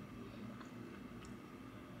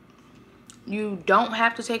 You don't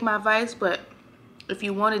have to take my advice, but if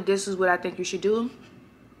you wanted, this is what I think you should do.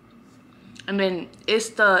 And then it's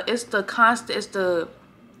the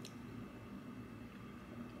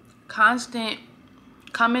constant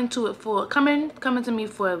coming to me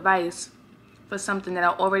for advice for something that I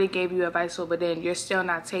already gave you advice for, but then you're still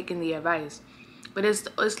not taking the advice. But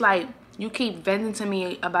it's like you keep venting to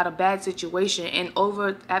me about a bad situation, and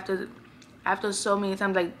after so many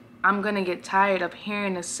times, like, I'm gonna get tired of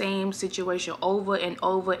hearing the same situation over and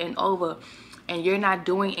over and over, and you're not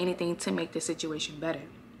doing anything to make the situation better.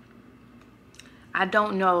 I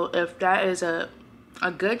don't know if that is a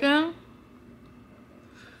good thing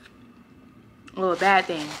or a bad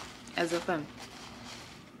thing as a friend.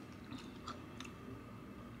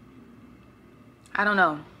 I don't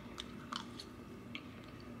know.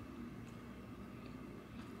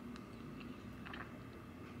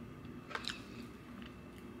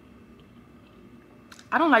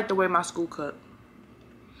 I don't like the way my school cook,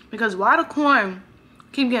 because why the corn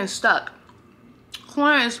keep getting stuck?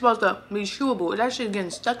 Corn is supposed to be chewable. That shit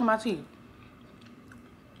getting stuck in my teeth.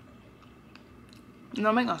 It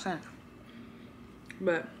don't make no sense.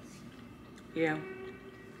 But yeah,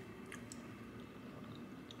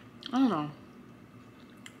 I don't know.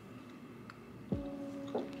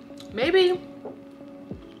 Maybe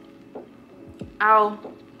I'll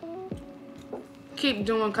keep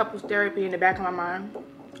doing couples therapy in the back of my mind,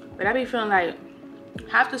 but I be feeling like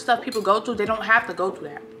half the stuff people go through, they don't have to go through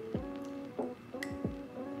that.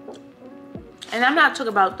 And I'm not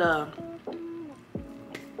talking about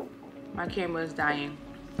my camera is dying.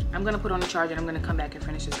 I'm gonna put on the charger and I'm gonna come back and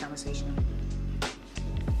finish this conversation.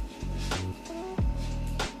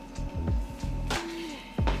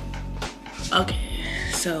 Okay,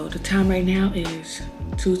 so the time right now is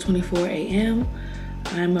 2:24 a.m.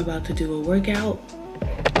 I'm about to do a workout.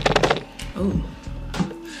 Oh,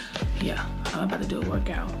 yeah, I'm about to do a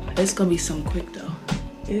workout. It's gonna be some quick though.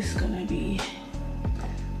 It's gonna be,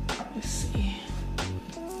 let's see.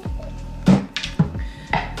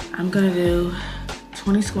 I'm gonna do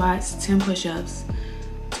 20 squats, 10 push-ups,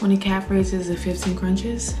 20 calf raises, and 15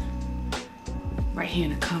 crunches right here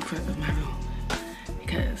in the comfort of my room,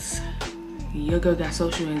 because your girl got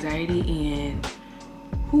social anxiety, and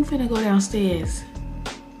who finna go downstairs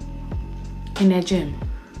in that gym?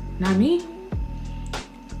 Not me.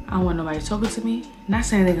 I don't want nobody talking to me. Not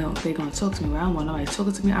saying they're gonna talk to me, but I don't want nobody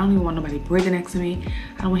talking to me. I don't even want nobody breathing next to me.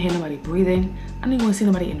 I don't want to hear nobody breathing. I don't even want to see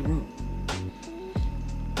nobody in the room.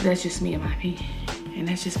 That's just me, in my opinion, and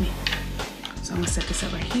that's just me. So I'm gonna set this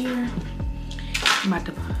up right here. I'm about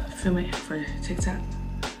to film it for TikTok.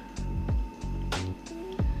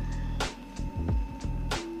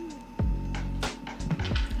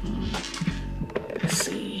 Let's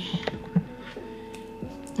see.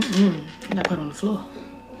 I gotta put it on the floor.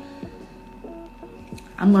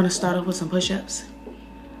 I'm gonna start off with some push-ups,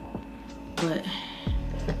 but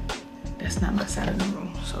That's not my side of the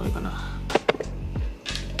room, so we're gonna.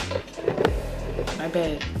 My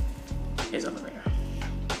bed is over there.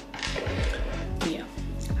 Yeah,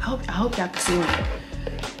 I hope y'all can see me.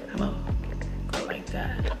 I'm gonna go like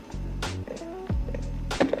that.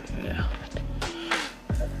 Yeah.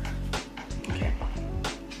 Okay.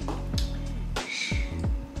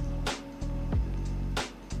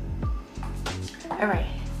 All right.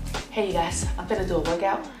 Hey, you guys. I'm gonna do a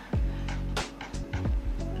workout.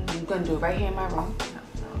 I'm gonna do it right here in my room. No,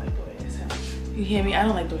 I don't like the way that sounds. You hear me? I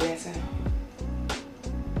don't like the way that sounds.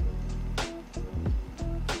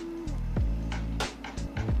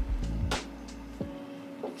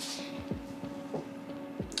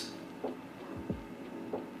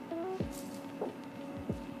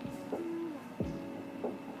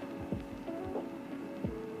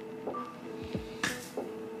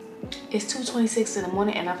 It's 2:26 in the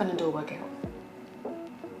morning and I'm gonna do a workout.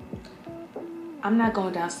 I'm not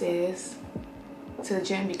going downstairs to the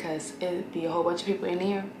gym because it'd be a whole bunch of people in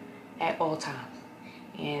here at all times.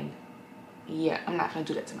 And yeah, I'm not gonna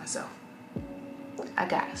do that to myself. I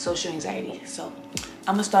got social anxiety. So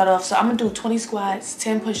I'm gonna start off. So I'm gonna do 20 squats,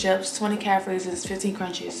 10 push-ups, 20 calf raises, 15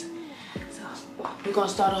 crunches. So we're gonna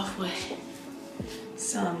start off with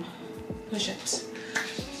some push-ups.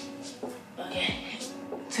 Okay.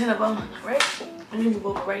 10 of them, right? Let me move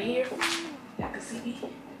over right here. Y'all can see me.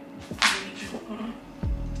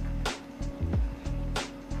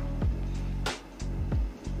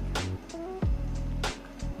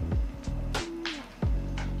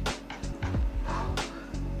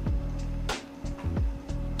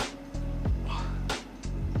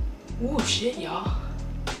 Oh shit, y'all.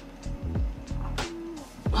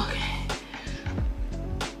 Okay.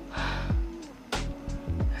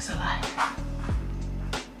 That's a lot.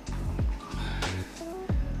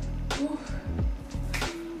 All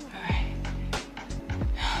right.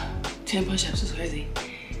 10 push-ups is crazy.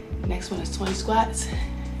 Next one is 20 squats.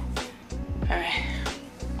 All right.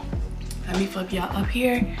 Let me flip y'all up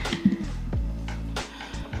here.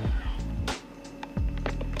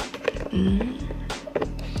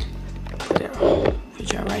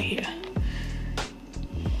 Put y'all right here.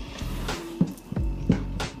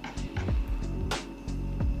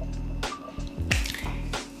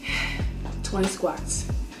 $20 squats.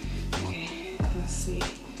 Okay, let's see.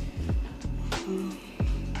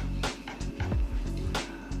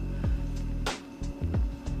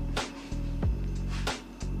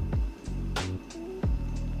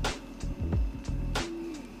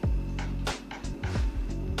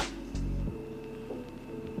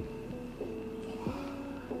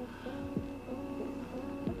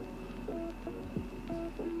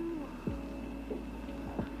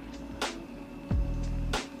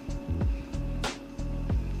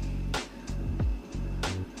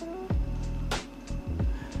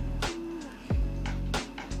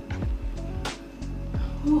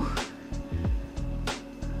 Whew.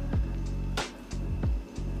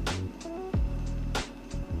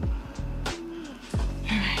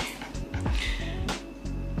 All right.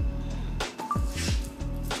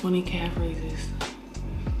 20 calf raises.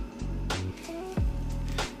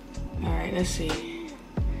 All right, let's see.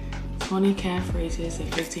 20 calf raises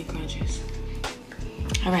and 15 crunches.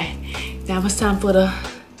 All right, now it's time for the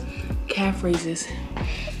calf raises.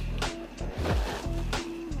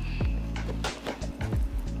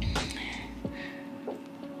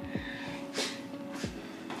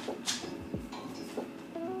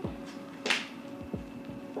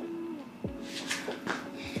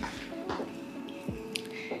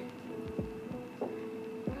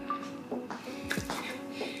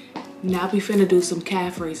 Now we finna do some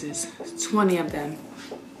calf raises, 20 of them.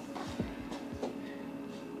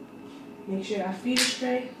 Make sure our feet are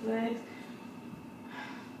straight, legs.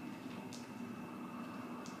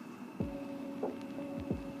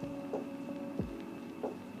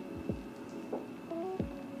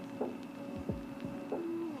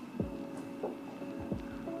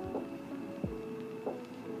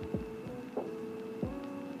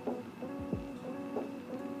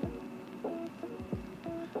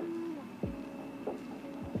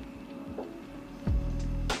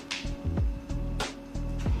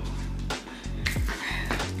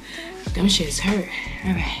 Them shits hurt.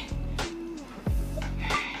 All right.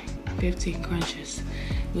 15 crunches.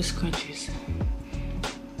 What's crunches?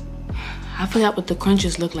 I forgot what the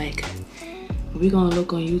crunches look like. We're gonna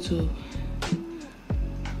look on YouTube.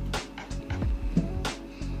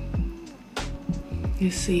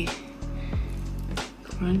 Let's see.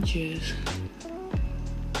 Crunches.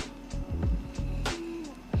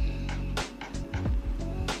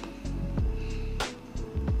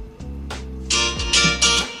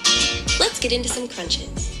 Get into some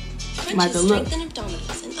crunches. Crunches strengthen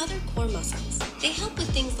abdominals and other core muscles. They help with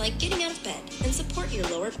things like getting out of bed and support your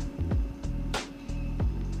lower.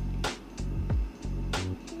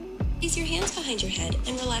 Place your hands behind your head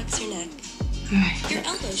and relax your neck. Your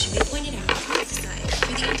elbows should be pointed out towards the side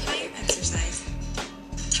through the entire exercise.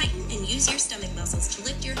 Tighten and use your stomach muscles to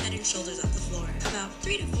lift your head and shoulders off the floor about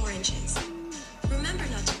 3 to 4 inches. Remember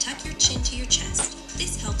not to tuck your chin to your chest.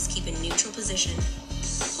 This helps keep a neutral position.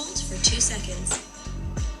 Hold for 2 seconds.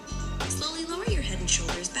 Slowly lower your head and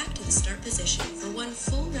shoulders back to the start position for 1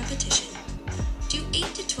 full repetition. Do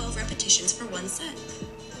 8 to 12 repetitions for 1 set.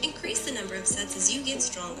 Increase the number of sets as you get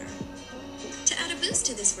stronger. To add a boost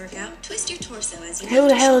to this workout, twist your torso as you Who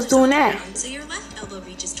the hell is doing that? so your left elbow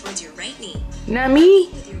reaches towards your right knee. Not me.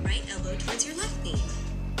 With your right elbow towards your left knee.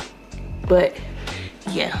 But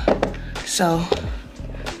yeah, so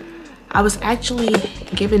I was actually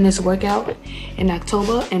giving this workout in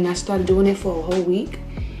October and I started doing it for a whole week,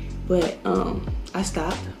 but I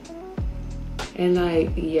stopped. And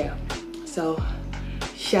like, yeah, so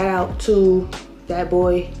shout out to that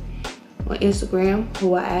boy on Instagram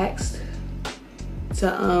who I asked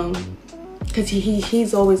to cause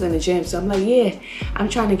he's always in the gym, so I'm like, yeah, I'm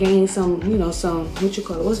trying to gain some, you know, some, what you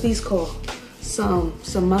call it, what's these called, some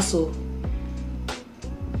muscle,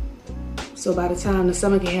 so by the time the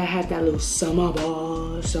summer get here I have that little summer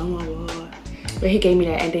ball. But he gave me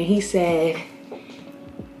that, and then he said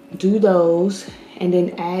do those and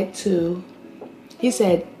then add to, he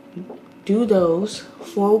said do those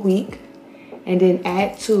for a week and then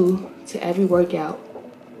add 2 to every workout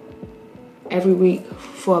every week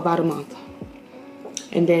for about a month.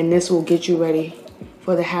 And then this will get you ready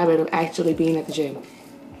for the habit of actually being at the gym.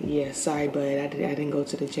 Yeah, sorry, but I didn't go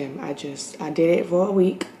to the gym. I did it for a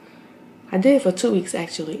week. I did it for 2 weeks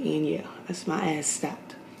actually, and yeah, that's my ass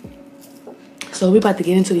stopped. So we're about to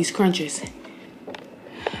get into these crunches.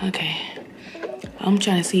 Okay, I'm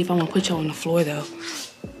trying to see if I'm gonna put you on the floor though.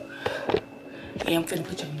 Yeah, I'm finna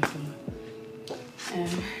put you on the floor.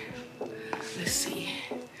 Let's see.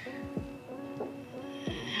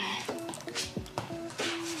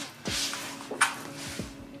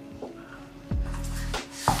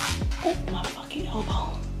 Oh, my fucking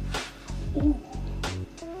elbow. Ooh.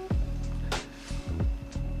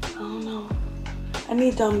 I don't know. I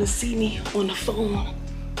need them to see me on the phone.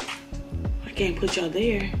 I can't put y'all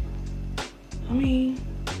there. I mean,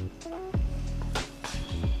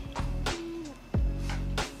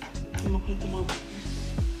 I'm gonna put them over.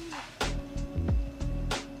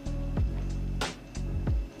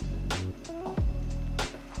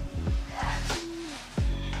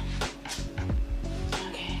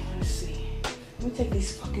 Let me take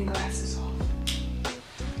these fucking glasses off.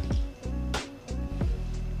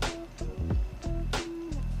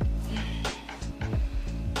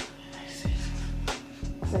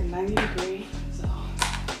 It's like 90 degrees, so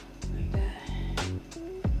like that.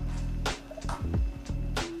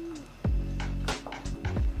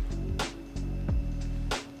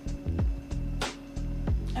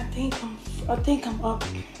 I think I'm up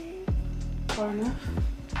far enough.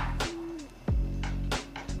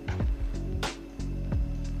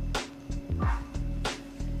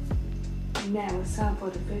 Now it's time for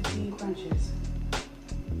the 15 crunches.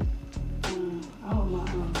 I hope my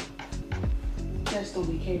chest don't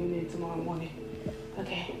be caving in tomorrow morning.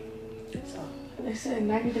 Okay, so they said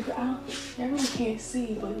 90 degrees. Y'all really can't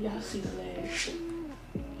see, but y'all see the legs.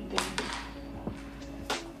 And then,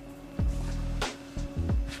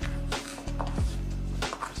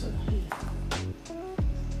 so here.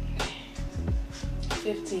 Okay.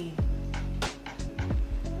 15.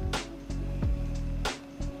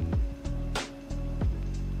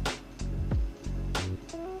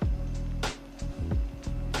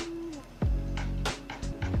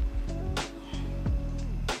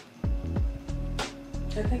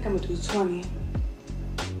 I think I'm gonna do 20.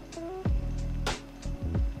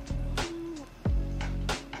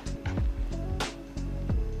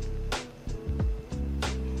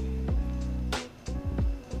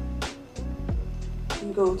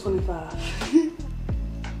 I'm gonna go 25.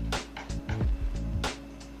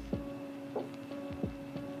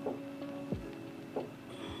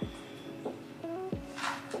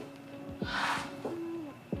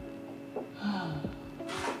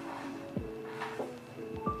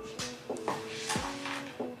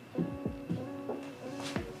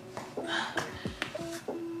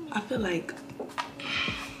 I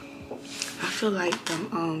feel like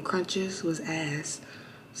them crunches was ass.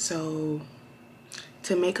 So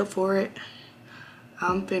to make up for it,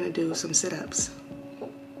 I'm finna do some sit-ups.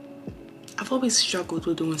 I've always struggled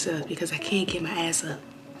with doing sit-ups because I can't get my ass up.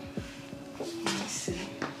 Let me see.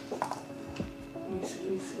 Let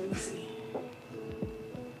me see. Let me see.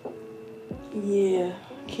 Yeah,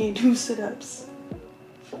 can't do sit-ups.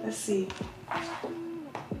 Let's see.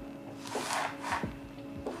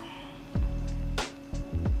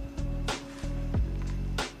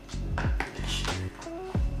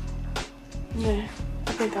 Yeah,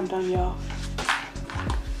 I think I'm done, y'all.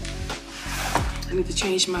 I need to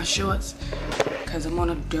change my shorts because I'm on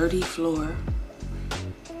a dirty floor.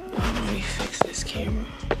 Let me fix this camera.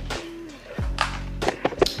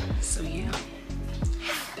 So yeah,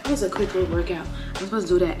 that was a quick little workout. I'm supposed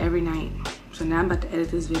to do that every night. So now I'm about to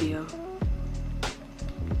edit this video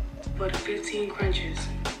for the 15 crunches.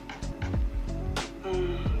 I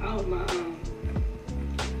hope my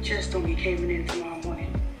chest don't be caving in tomorrow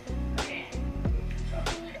morning. Okay. So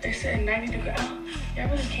they said 90 degrees. Y'all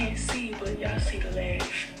really can't see, but y'all see the legs.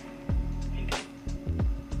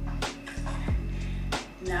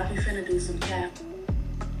 Now we finna do some calf.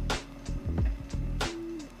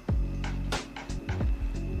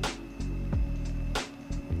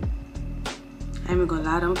 I ain't even gonna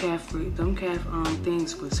lie, them calf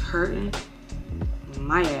things was hurting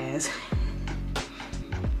my ass.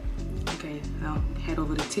 Okay, I'll head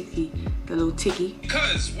over to the little Tiki.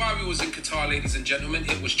 Because while we was in Qatar, ladies and gentlemen,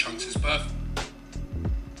 it was Chunks' birthday.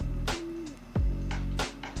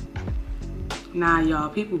 Nah, y'all,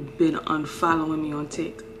 people been unfollowing me on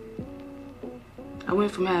TikTok. I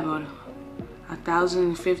went from having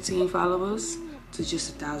 1,015 followers to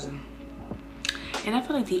just 1,000. And I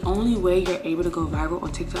feel like the only way you're able to go viral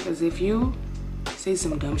on TikTok is if you say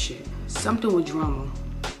some dumb shit. Something with drama.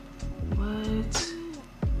 What?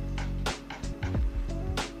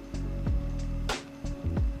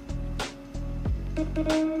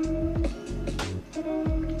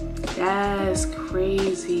 That's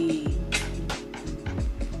crazy.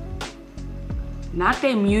 Not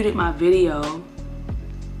they muted my video.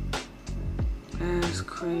 That's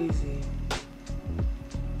crazy.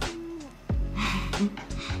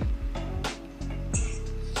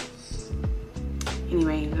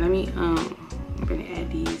 Anyway, let me I'm gonna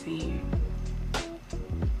add these in here.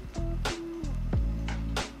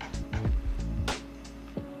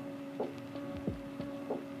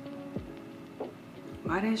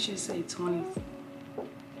 Why did it just say 20?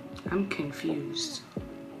 I'm confused.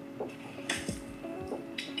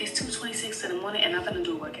 It's 2:26 in the morning and I'm gonna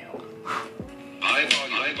do a workout. High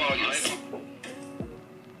volume.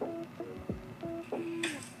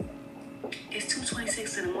 It's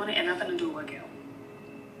 2:26 in the morning and I'm gonna do a workout.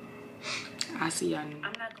 I see y'all. I'm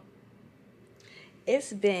not gonna.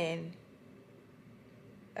 It's been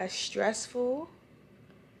a stressful,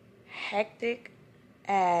 hectic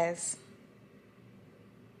ass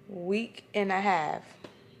week and a half.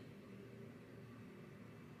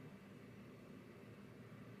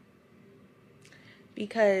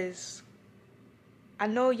 Because I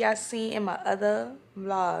know y'all seen in my other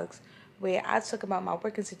vlogs where I talk about my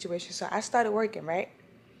working situation. So I started working, right?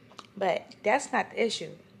 But that's not the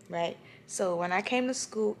issue, right? So when I came to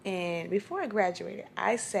school and before I graduated,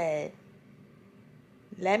 I said,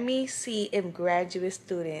 let me see if graduate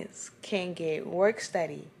students can get work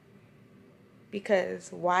study.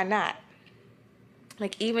 Because why not?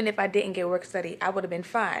 Like, even if I didn't get work study, I would have been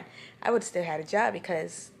fine. I would have still had a job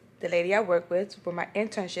because the lady I work with for my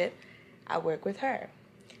internship, I work with her.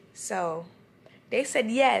 So they said,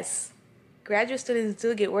 yes, graduate students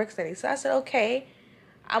do get work study. So I said, okay,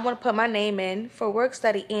 I want to put my name in for work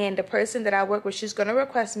study. And the person that I work with, she's going to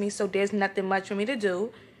request me. So there's nothing much for me to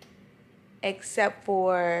do except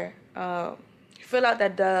for fill out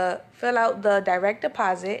the direct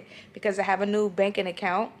deposit because I have a new banking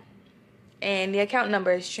account and the account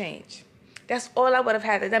number has changed. That's all I would have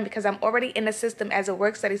had to done because I'm already in the system as a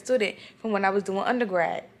work study student from when I was doing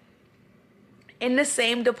undergrad in the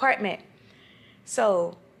same department.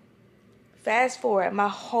 So fast forward, my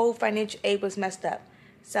whole financial aid was messed up.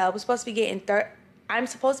 So I was supposed to be getting I'm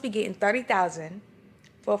supposed to be getting $30,000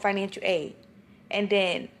 for financial aid, and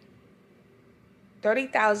then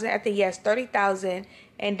 $30,000. I think yes, $30,000,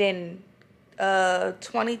 and then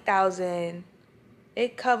 $20,000.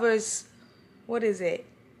 It covers, what is it?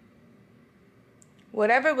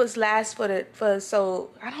 Whatever was last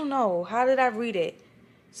so I don't know, how did I read it?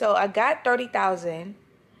 So I got $30,000,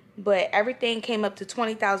 but everything came up to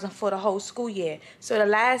 $20,000 for the whole school year. So the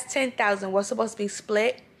last $10,000 was supposed to be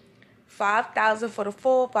split, $5,000 for the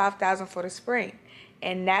fall, $5,000 for the spring,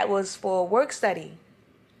 and that was for work study.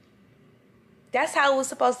 That's how it was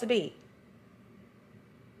supposed to be.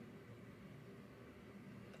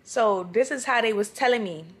 So this is how they was telling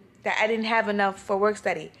me that I didn't have enough for work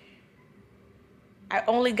study. I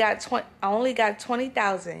only got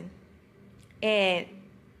 $20,000, and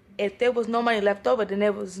if there was no money left over, then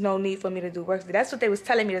there was no need for me to do work study. That's what they was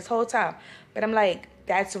telling me this whole time. But I'm like,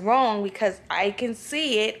 that's wrong because I can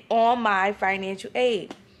see it on my financial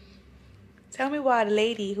aid. Tell me why the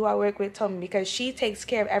lady who I work with told me, because she takes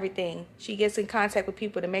care of everything. She gets in contact with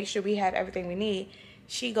people to make sure we have everything we need.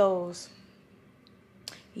 She goes,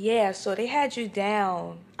 yeah, so they had you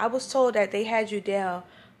down. I was told that they had you down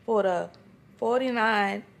for the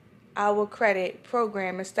 49-hour credit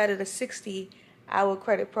program instead of the 60-hour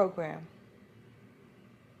credit program.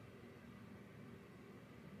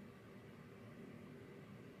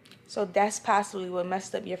 So that's possibly what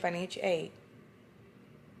messed up your financial aid.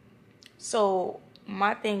 So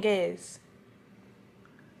my thing is,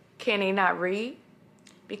 can they not read?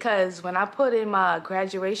 Because when I put in my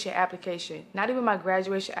graduation application, not even my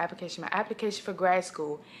graduation application, my application for grad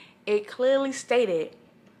school, it clearly stated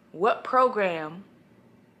what program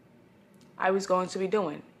I was going to be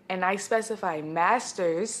doing. And I specified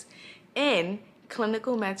Masters in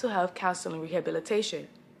Clinical Mental Health Counseling Rehabilitation.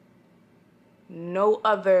 No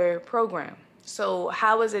other program. So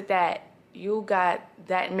how is it that you got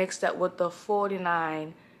that mixed up with the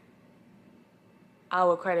 49-hour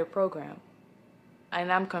credit program? And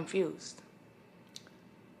I'm confused.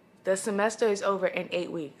 The semester is over in 8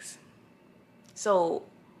 weeks. So,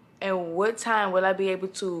 in what time will I be able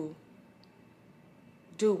to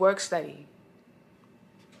do work study?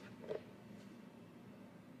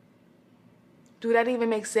 Do that even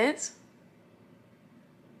make sense?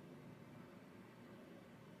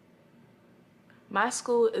 My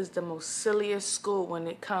school is the most silliest school when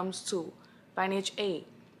it comes to financial aid.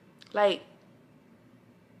 Like,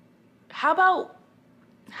 how about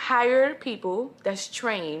hire people that's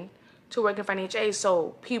trained to work in financial aid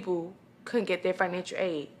so people couldn't get their financial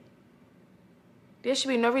aid? There should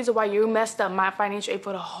be no reason why you messed up my financial aid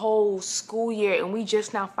for the whole school year and we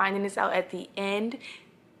just now finding this out at the end.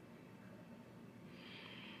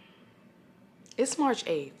 It's March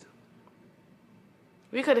 8th.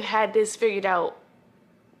 We could have had this figured out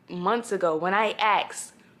months ago when I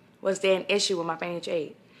asked, was there an issue with my financial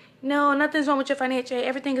aid? No, nothing's wrong with your financial aid.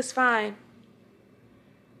 Everything is fine.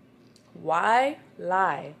 Why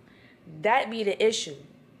lie? That be the issue.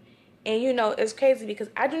 And you know, it's crazy because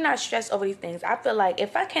I do not stress over these things. I feel like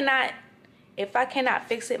if I cannot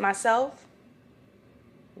fix it myself,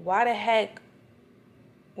 why the heck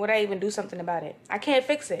would I even do something about it? I can't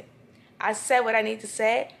fix it. I said what I need to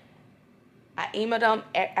say. I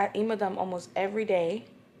emailed them almost every day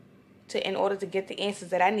in order to get the answers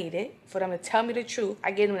that I needed, for them to tell me the truth.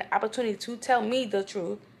 I gave them the opportunity to tell me the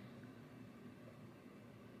truth.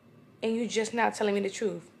 And you just now telling me the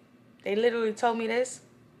truth. They literally told me this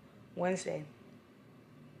Wednesday.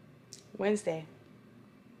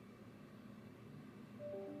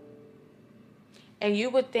 And you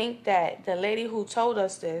would think that the lady who told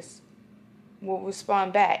us this will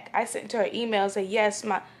respond back. I sent her an email and said, yes,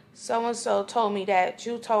 my so-and-so told me that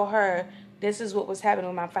you told her this is what was happening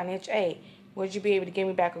with my financial aid. Would you be able to give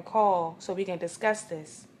me back a call so we can discuss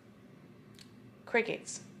this?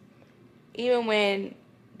 Crickets. Even when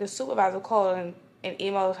the supervisor called and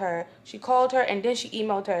emailed her, she called her and then she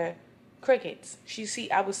emailed her. Crickets.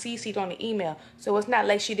 I was CC'd on the email. So it's not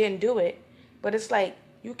like she didn't do it, but it's like,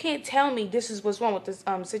 you can't tell me this is what's wrong with this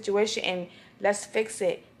situation and let's fix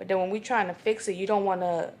it. But then when we're trying to fix it, you don't want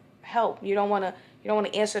to help. You don't want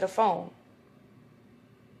to answer the phone.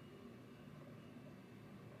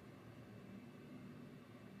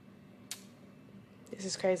 This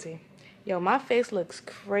is crazy. Yo, my face looks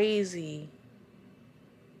crazy.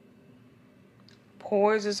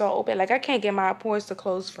 Pores is all open. Like, I can't get my pores to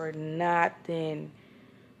close for nothing.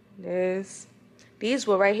 These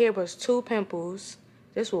were right here was 2 pimples.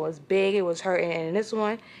 This one was big. It was hurting. And this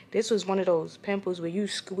was one of those pimples where you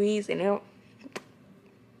squeeze and it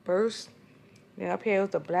burst. Then up here was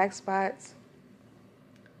the black spots.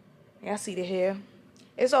 Y'all see the hair.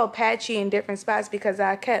 It's all patchy in different spots because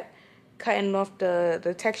I kept cutting off the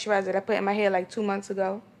texturizer that I put in my hair like 2 months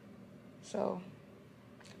ago. So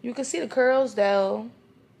you can see the curls though.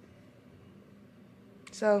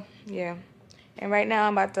 So yeah. And right now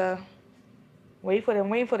I'm about to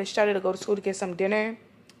waiting for the shutter to go to school to get some dinner.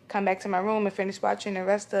 Come back to my room and finish watching the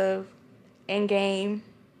rest of Endgame.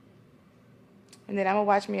 And then I'm going to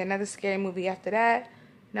watch me another scary movie after that.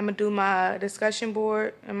 And I'm going to do my discussion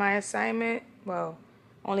board and my assignment. Well,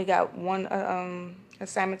 only got one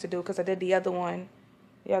assignment to do because I did the other one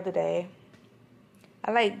the other day. I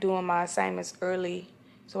like doing my assignments early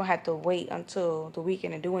so I have to wait until the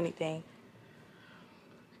weekend to do anything.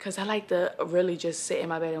 Because I like to really just sit in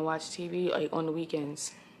my bed and watch TV like on the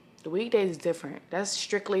weekends. The weekdays is different. That's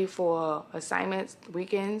strictly for assignments,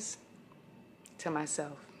 weekends, to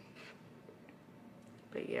myself.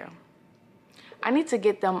 But yeah, I need to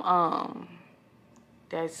get them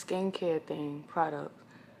that skincare thing product,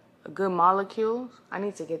 a Good Molecules. I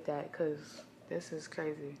need to get that because this is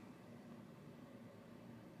crazy.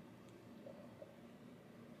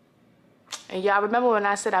 And y'all remember when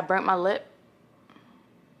I said I burnt my lip?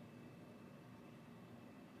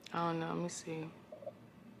 I don't know, let me see.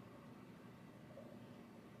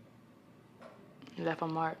 It left a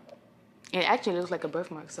mark. It actually looks like a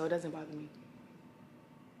birthmark, so it doesn't bother me.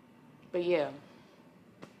 But yeah,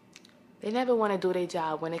 they never want to do their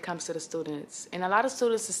job when it comes to the students. And a lot of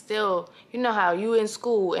students are still, you know how you in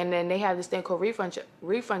school and then they have this thing called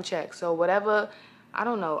refund checks. So whatever, I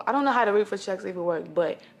don't know how the refund checks even work,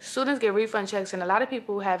 but students get refund checks and a lot of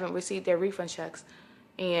people haven't received their refund checks.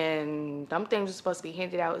 And them things are supposed to be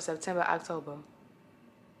handed out in September, October.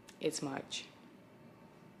 It's March.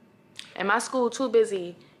 And my school too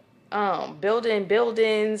busy building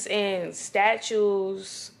buildings and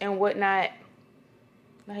statues and whatnot.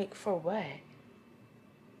 Like, for what?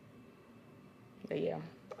 But yeah.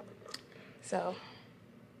 So,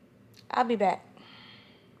 I'll be back.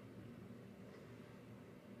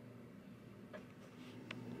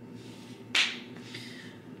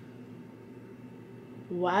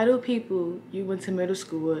 Why do people you went to middle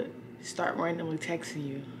school with start randomly texting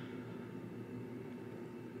you?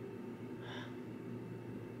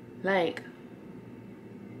 Like,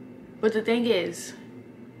 but the thing is,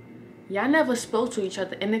 y'all never spoke to each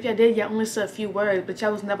other. And if y'all did, y'all only said a few words, but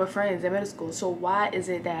y'all was never friends in middle school. So why is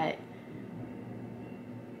it that,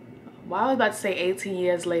 I was about to say 18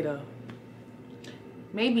 years later.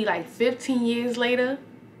 Maybe like 15 years later.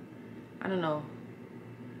 I don't know.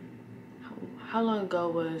 How long ago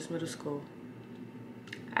was middle school?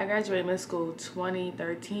 I graduated middle school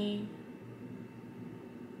 2013.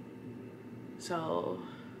 So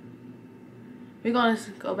we're gonna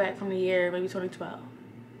go back from the year, maybe 2012.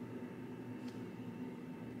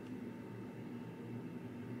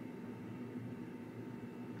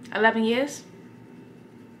 $11 years?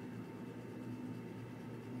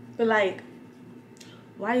 But like,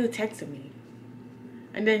 why are you texting me?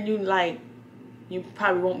 And then you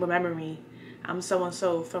probably won't remember me. I'm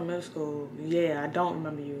so-and-so from middle school. Yeah, I don't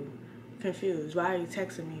remember you. Confused. Why are you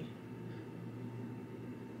texting me?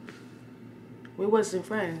 We wasn't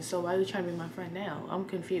friends, so why are you trying to be my friend now? I'm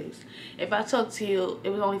confused. If I talked to you,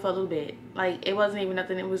 it was only for a little bit. Like, it wasn't even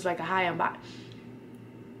nothing. It was like a hi and bye.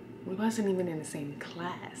 We wasn't even in the same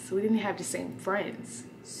class. We didn't have the same friends.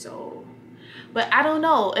 So, but I don't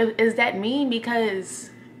know. Is that mean?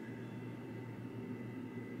 Because,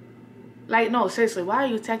 like, no, seriously, why are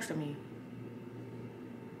you texting me?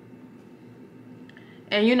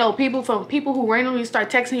 And you know, people who randomly start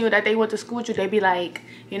texting you that they went to school with you, they be like,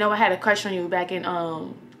 you know, I had a crush on you back in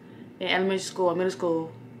elementary school or middle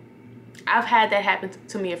school. I've had that happen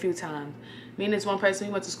to me a few times. Me and this one person,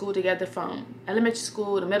 we went to school together from elementary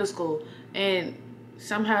school to middle school, and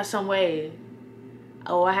somehow, some way,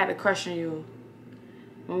 oh, I had a crush on you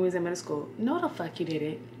when we was in middle school. No, the fuck you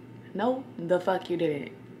didn't. No, the fuck you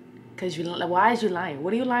didn't. Cause why is you lying?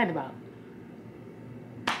 What are you lying about?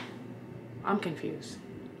 I'm confused.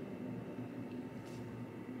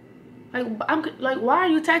 Like, why are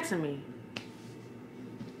you texting me?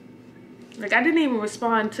 Like, I didn't even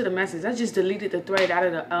respond to the message. I just deleted the thread out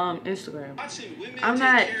of the Instagram.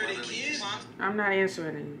 I'm not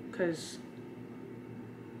answering it, cause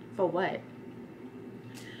for what?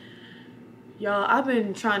 Y'all, I've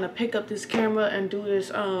been trying to pick up this camera and do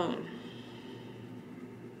this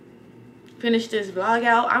finish this vlog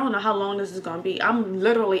out. I don't know how long this is gonna be. I'm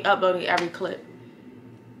literally uploading every clip.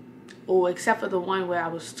 Oh, except for the one where I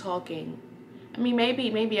was talking. I mean,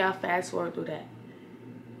 maybe I'll fast forward through that.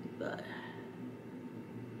 But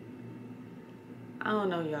I don't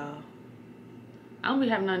know, y'all. I don't be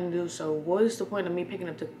having nothing to do, so what is the point of me picking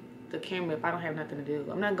up the camera if I don't have nothing to do?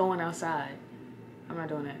 I'm not going outside. I'm not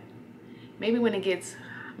doing that. Maybe when it gets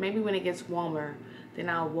warmer, then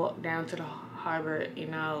I'll walk down to the harbor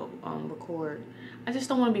and I'll record. I just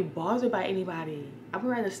don't want to be bothered by anybody. I would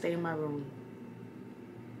rather stay in my room.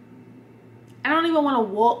 I don't even want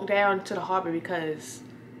to walk down to the harbor because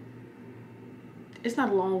it's not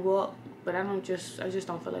a long walk, but I just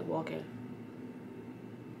don't feel like walking.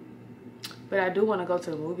 But I do want to go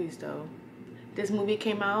to the movies though. This movie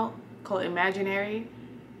came out called Imaginary,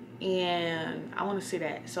 and I want to see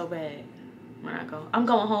that so bad when I go. I'm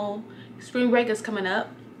going home. Spring break is coming up.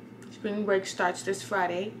 Spring break starts this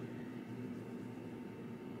Friday.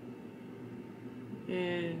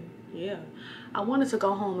 And yeah, I wanted to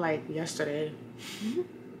go home like yesterday.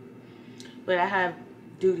 But I have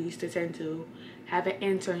duties to tend to, have an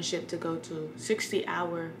internship to go to,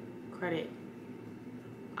 60-hour credit.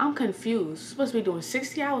 I'm confused. Supposed to be doing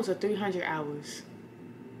 60 hours or 300 hours?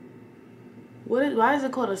 Why is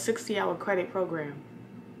it called a 60-hour credit program?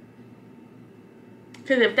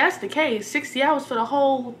 Because if that's the case, 60 hours for the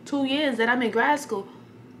whole 2 years that I'm in grad school,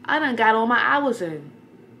 I done got all my hours in.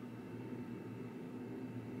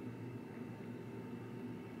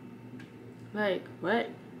 Like, what?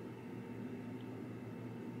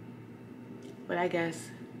 But I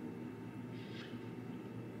guess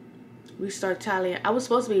we start tallying. I was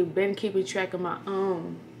supposed to be keeping track of my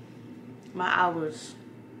hours.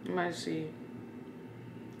 You might see.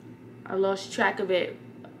 I lost track of it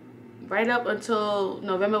right up until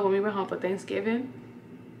November when we went home for Thanksgiving.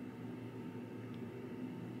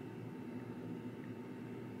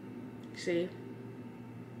 See?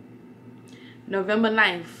 November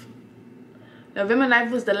 9th. November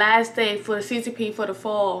 9th was the last day for the CTP for the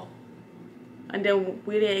fall. And then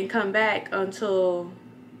we didn't come back until,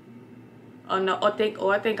 I think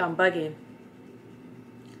I'm bugging.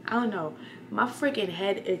 I don't know. My freaking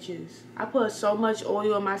head itches. I put so much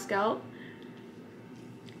oil on my scalp.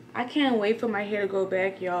 I can't wait for my hair to go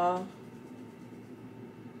back, y'all.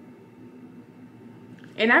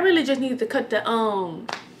 And I really just need to cut the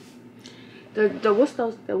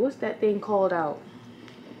what's that thing called out?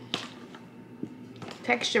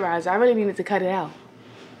 Texturizer. I really needed to cut it out.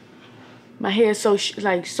 My hair is so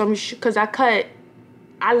because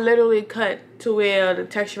I literally cut to where the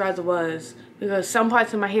texturizer was, because some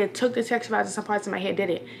parts of my hair took the texturizer, some parts of my hair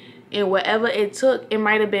didn't. And whatever it took, it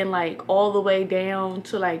might have been like all the way down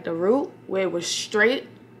to like the root where it was straight.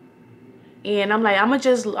 And I'm like, I'm gonna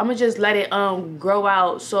just let it grow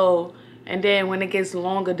out. So, and then when it gets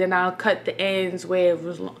longer, then I'll cut the ends where it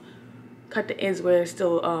was cut the ends where it's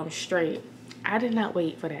still straight. I did not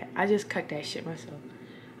wait for that. I just cut that shit myself.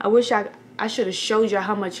 I wish I should have showed you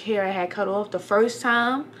how much hair I had cut off the first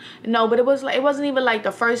time. No, but it wasn't even like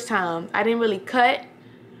the first time. I didn't really cut.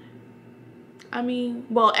 I mean,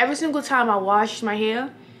 well, every single time I washed my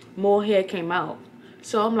hair, more hair came out.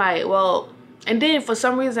 So I'm like, well, and then for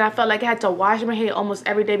some reason I felt like I had to wash my hair almost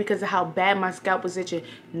every day because of how bad my scalp was itching.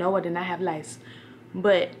 No, I did not have lice.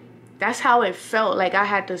 But that's how it felt. Like I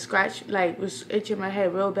had to scratch, like was itching my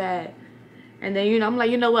head real bad. And then, you know, I'm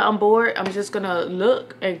like, you know what, I'm bored. I'm just gonna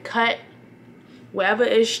look and cut wherever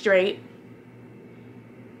is straight.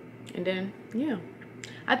 And then, yeah.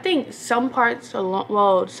 I think some parts are long.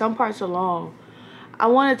 Well, some parts are long. I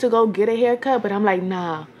wanted to go get a haircut, but I'm like,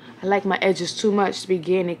 nah. I like my edges too much to be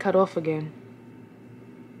getting it cut off again.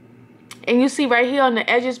 And you see right here on the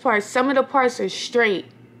edges part, some of the parts are straight.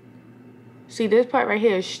 See, this part right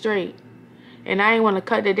here is straight. And I ain't want to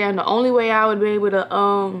cut it down. The only way I would be able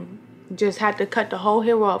to just have to cut the whole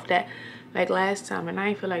hair off that like last time. And I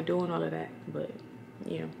ain't feel like doing all of that. But,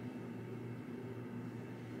 yeah.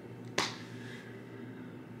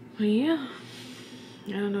 But, yeah.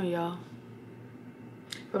 I don't know, y'all.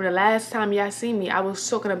 From the last time y'all seen me, I was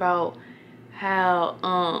talking about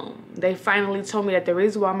how they finally told me that the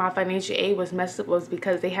reason why my financial aid was messed up was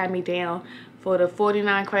because they had me down for the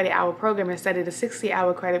 49 credit hour program instead of the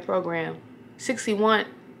 60-hour credit program. 61,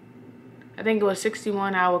 I think it was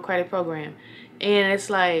 61-hour credit program. And it's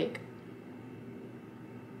like,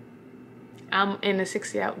 I'm in the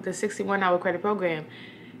 61-hour credit program.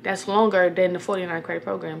 That's longer than the 49 credit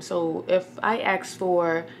program. So if I asked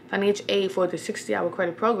for financial aid for the 60-hour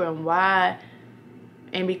credit program, why?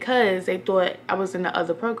 And because they thought I was in the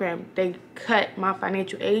other program, they cut my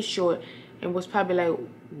financial aid short and was probably like,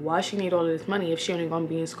 why she need all of this money if she only gonna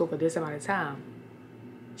be in school for this amount of time?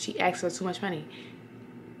 She asked for too much money.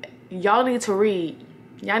 Y'all need to read.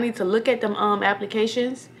 Y'all need to look at them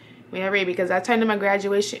applications when I read, because I turned in my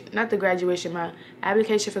graduation, not the graduation, my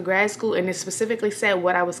application for grad school, and it specifically said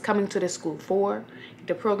what I was coming to the school for,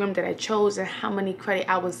 the program that I chose, and how many credit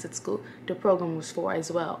hours at school the program was for as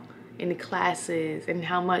well, and the classes, and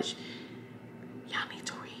how much. Y'all need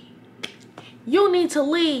to read. You need to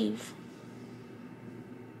leave.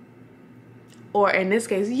 Or in this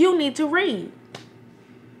case, you need to read.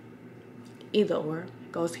 Either or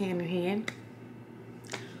goes hand in hand.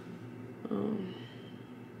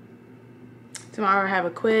 Tomorrow I have a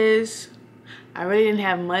quiz. I really didn't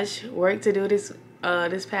have much work to do this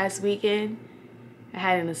past weekend. I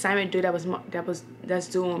had an assignment due that's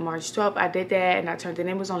due on March 12th. I did that and I turned it in.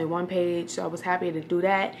 It was only one page, so I was happy to do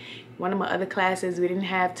that. One of my other classes, we didn't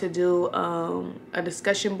have to do a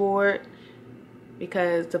discussion board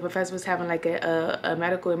because the professor was having like a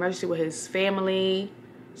medical emergency with his family.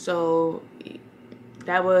 So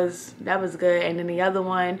that was good. And then the other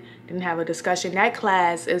one didn't have a discussion. That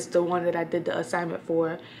class is the one that I did the assignment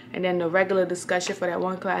for. And then the regular discussion for that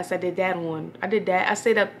one class, I did that. I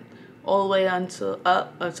stayed up all the way until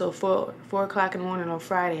 4 o'clock in the morning on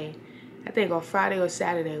Friday. I think on Friday or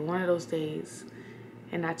Saturday, one of those days.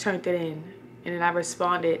 And I turned it in. And then I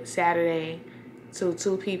responded Saturday to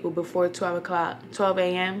 2 people before 12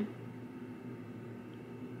 a.m.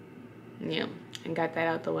 Yeah, and got that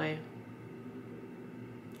out the way.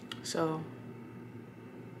 So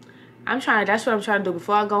that's what I'm trying to do.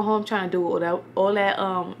 Before I go home, I'm trying to do all that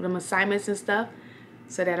them assignments and stuff,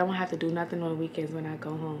 so that I don't have to do nothing on the weekends when I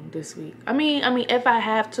go home this week. I mean, if I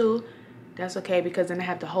have to, that's okay, because then I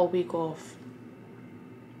have the whole week off.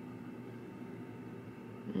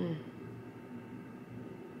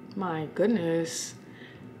 My goodness.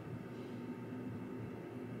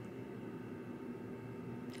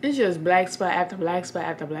 It's just black spot after black spot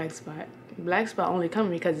after black spot. Black spot only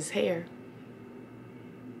coming because it's hair.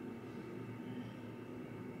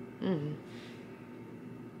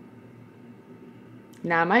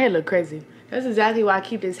 Nah, my hair look crazy. That's exactly why I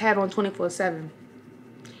keep this hat on 24/7.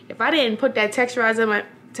 If I didn't put that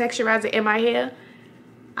texturizer in my hair,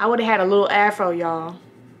 I would have had a little afro, y'all.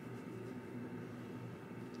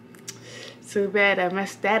 Too bad I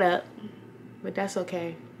messed that up, but that's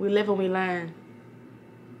okay. We live and we learn.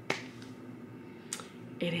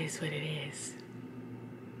 It is what it is.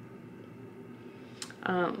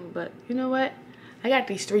 But you know what? I got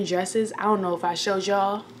these 3 dresses. I don't know if I showed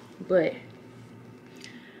y'all, but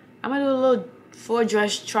I'm gonna do a little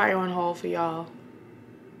 4-dress try-on haul for y'all.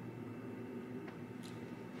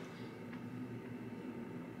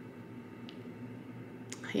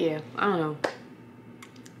 Yeah, I don't know.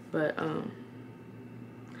 But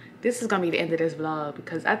this is gonna be the end of this vlog,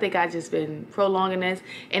 because I think I just been prolonging this.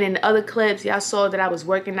 And in the other clips, y'all saw that I was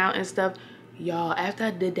working out and stuff. Y'all, after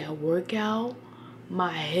I did that workout,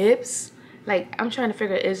 my hips, like, I'm trying to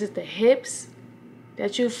figure, is it the hips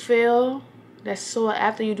that you feel that's sore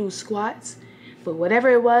after you do squats? But whatever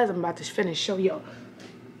it was, I'm about to finish show y'all.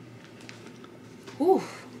 Ooh.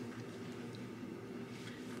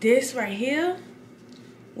 This right here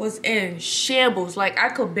was in shambles. Like, I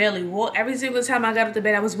could barely walk. Every single time I got up to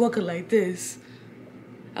bed, I was walking like this.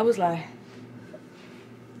 I was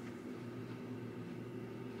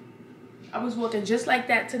walking just like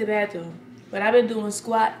that to the bathroom. But I've been doing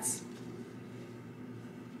squats.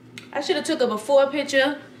 I should have took a before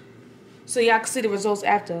picture so y'all can see the results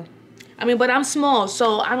after. I mean, but I'm small,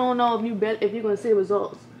 so I don't know if you're gonna see the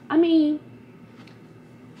results. I mean,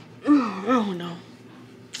 I don't know.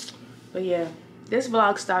 But yeah, this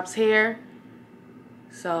vlog stops here.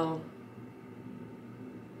 So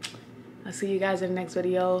I'll see you guys in the next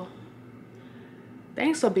video.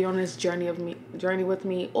 Thanks for being on this journey with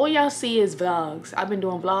me. All y'all see is vlogs. I've been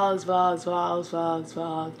doing vlogs,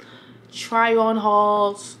 try on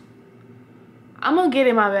hauls. I'm gonna get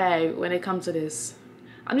in my bag when it comes to this.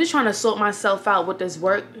 I'm just trying to sort myself out with this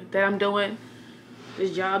work that I'm doing,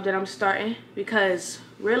 this job that I'm starting, because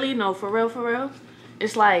really, no, for real,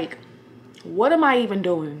 it's like, what am I even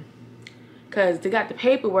doing? Because they got the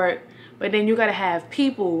paperwork, but then you gotta have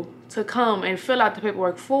people to come and fill out the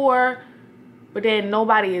paperwork for, but then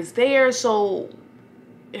nobody is there. So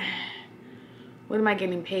what am I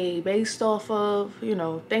getting paid based off of? You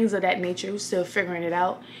know, things of that nature. We're still figuring it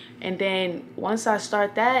out. And then once I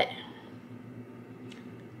start that,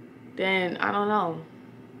 then I don't know,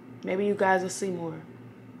 maybe you guys will see more.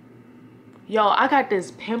 Yo, I got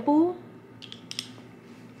this pimple.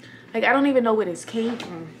 Like, I don't even know where this came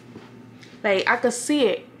from. Like, I could see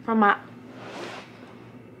it from my...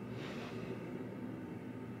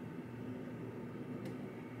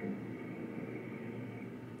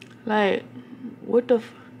 Like, what the...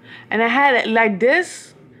 And I had it like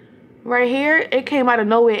this right here. It came out of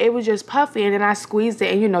nowhere. It was just puffy, and then I squeezed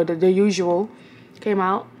it, and you know, the usual came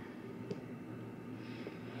out.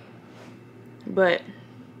 But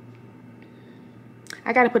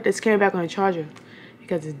I gotta put this camera back on the charger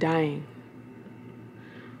because it's dying.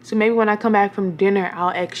 So maybe when I come back from dinner,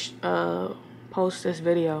 I'll post this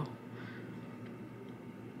video.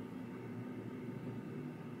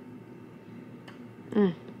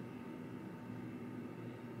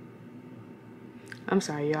 I'm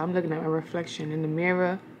sorry, y'all. I'm looking at my reflection in the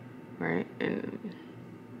mirror, right?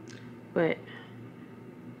 But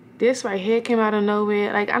this right here came out of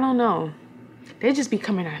nowhere. Like, I don't know. They just be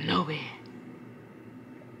coming out of nowhere.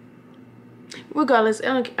 Regardless,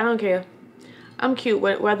 I don't care. I'm cute,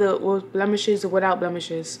 whether with blemishes or without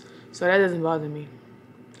blemishes. So that doesn't bother me.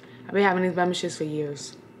 I've been having these blemishes for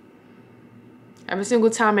years. Every single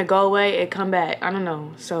time it go away, it come back. I don't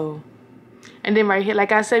know. So, and then right here,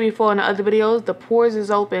 like I said before in the other videos, the pores is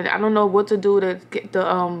open. I don't know what to do to get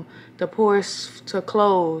the pores to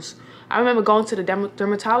close. I remember going to the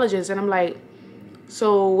dermatologist, and I'm like,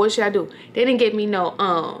 So what should I do? They didn't give me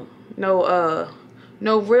no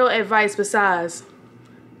real advice besides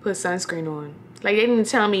put sunscreen on. Like they didn't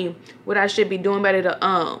tell me what I should be doing better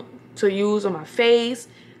to use on my face,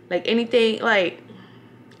 like anything. Like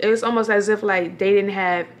it was almost as if like they didn't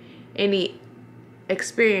have any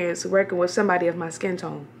experience working with somebody of my skin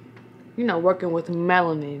tone. You know, working with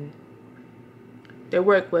melanin. They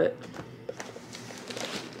work with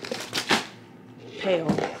pale.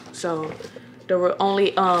 So the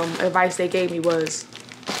only advice they gave me was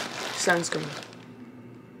sunscreen.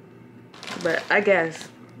 But I guess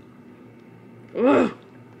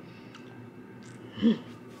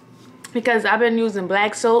because I've been using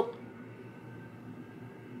black soap.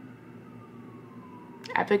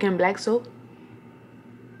 African black soap.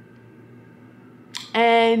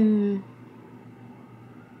 And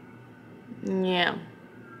yeah.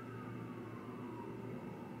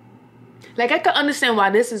 Like I can understand why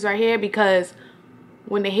this is right here, because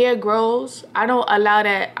when the hair grows, I don't allow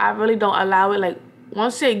that. I really don't allow it. Like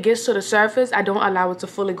once it gets to the surface, I don't allow it to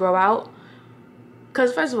fully grow out.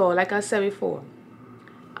 Because first of all, like I said before,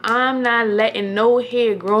 I'm not letting no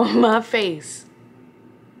hair grow on my face.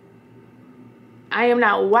 I am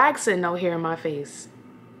not waxing no hair in my face.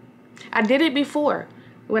 I did it before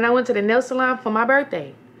when I went to the nail salon for my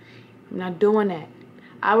birthday. I'm not doing that.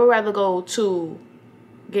 I would rather go to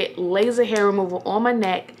get laser hair removal on my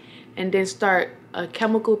neck and then start a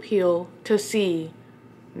chemical peel to see.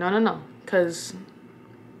 No. Because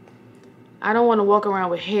I don't want to walk around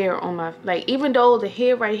with hair on my, like, even though the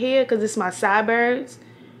hair right here, because it's my sideburns,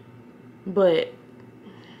 but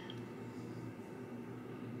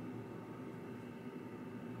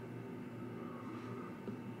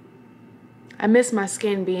I miss my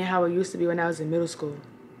skin being how it used to be when I was in middle school.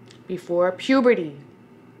 Before puberty.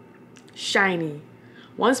 Shiny.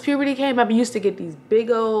 Once puberty came up, I used to get these big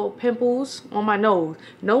old pimples on my nose.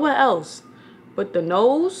 Nowhere else but the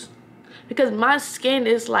nose. Because my skin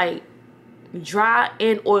is like dry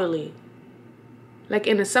and oily. Like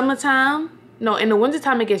in the summertime. No, in the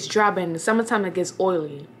wintertime it gets dry, but in the summertime it gets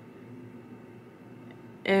oily.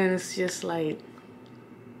 And it's just like,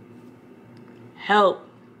 help.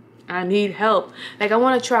 I need help. Like I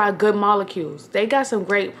want to try Good Molecules. They got some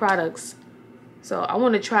great products. So I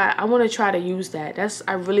want to try to use that.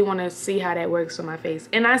 I really want to see how that works on my face.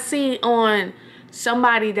 And I see on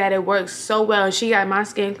somebody that it works so well. And she got my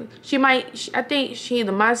skin. I think she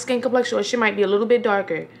either my skin complexion or she might be a little bit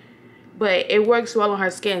darker. But it works well on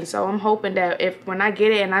her skin. So I'm hoping that when I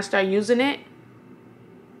get it and I start using it,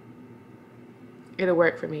 it'll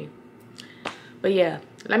work for me. But yeah,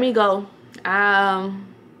 let me go.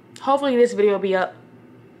 Hopefully this video will be up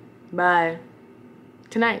by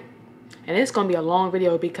tonight. And it's going to be a long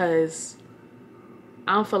video because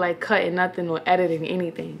I don't feel like cutting nothing or editing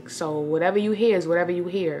anything. So whatever you hear is whatever you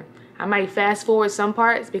hear. I might fast forward some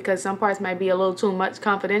parts because some parts might be a little too much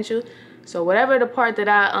confidential. So whatever the part that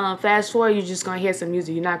I fast forward, you're just going to hear some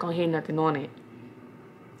music. You're not going to hear nothing on it.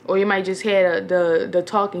 Or you might just hear the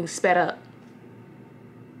talking sped up.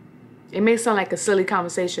 It may sound like a silly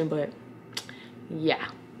conversation, but yeah.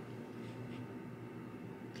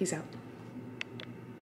 Peace out.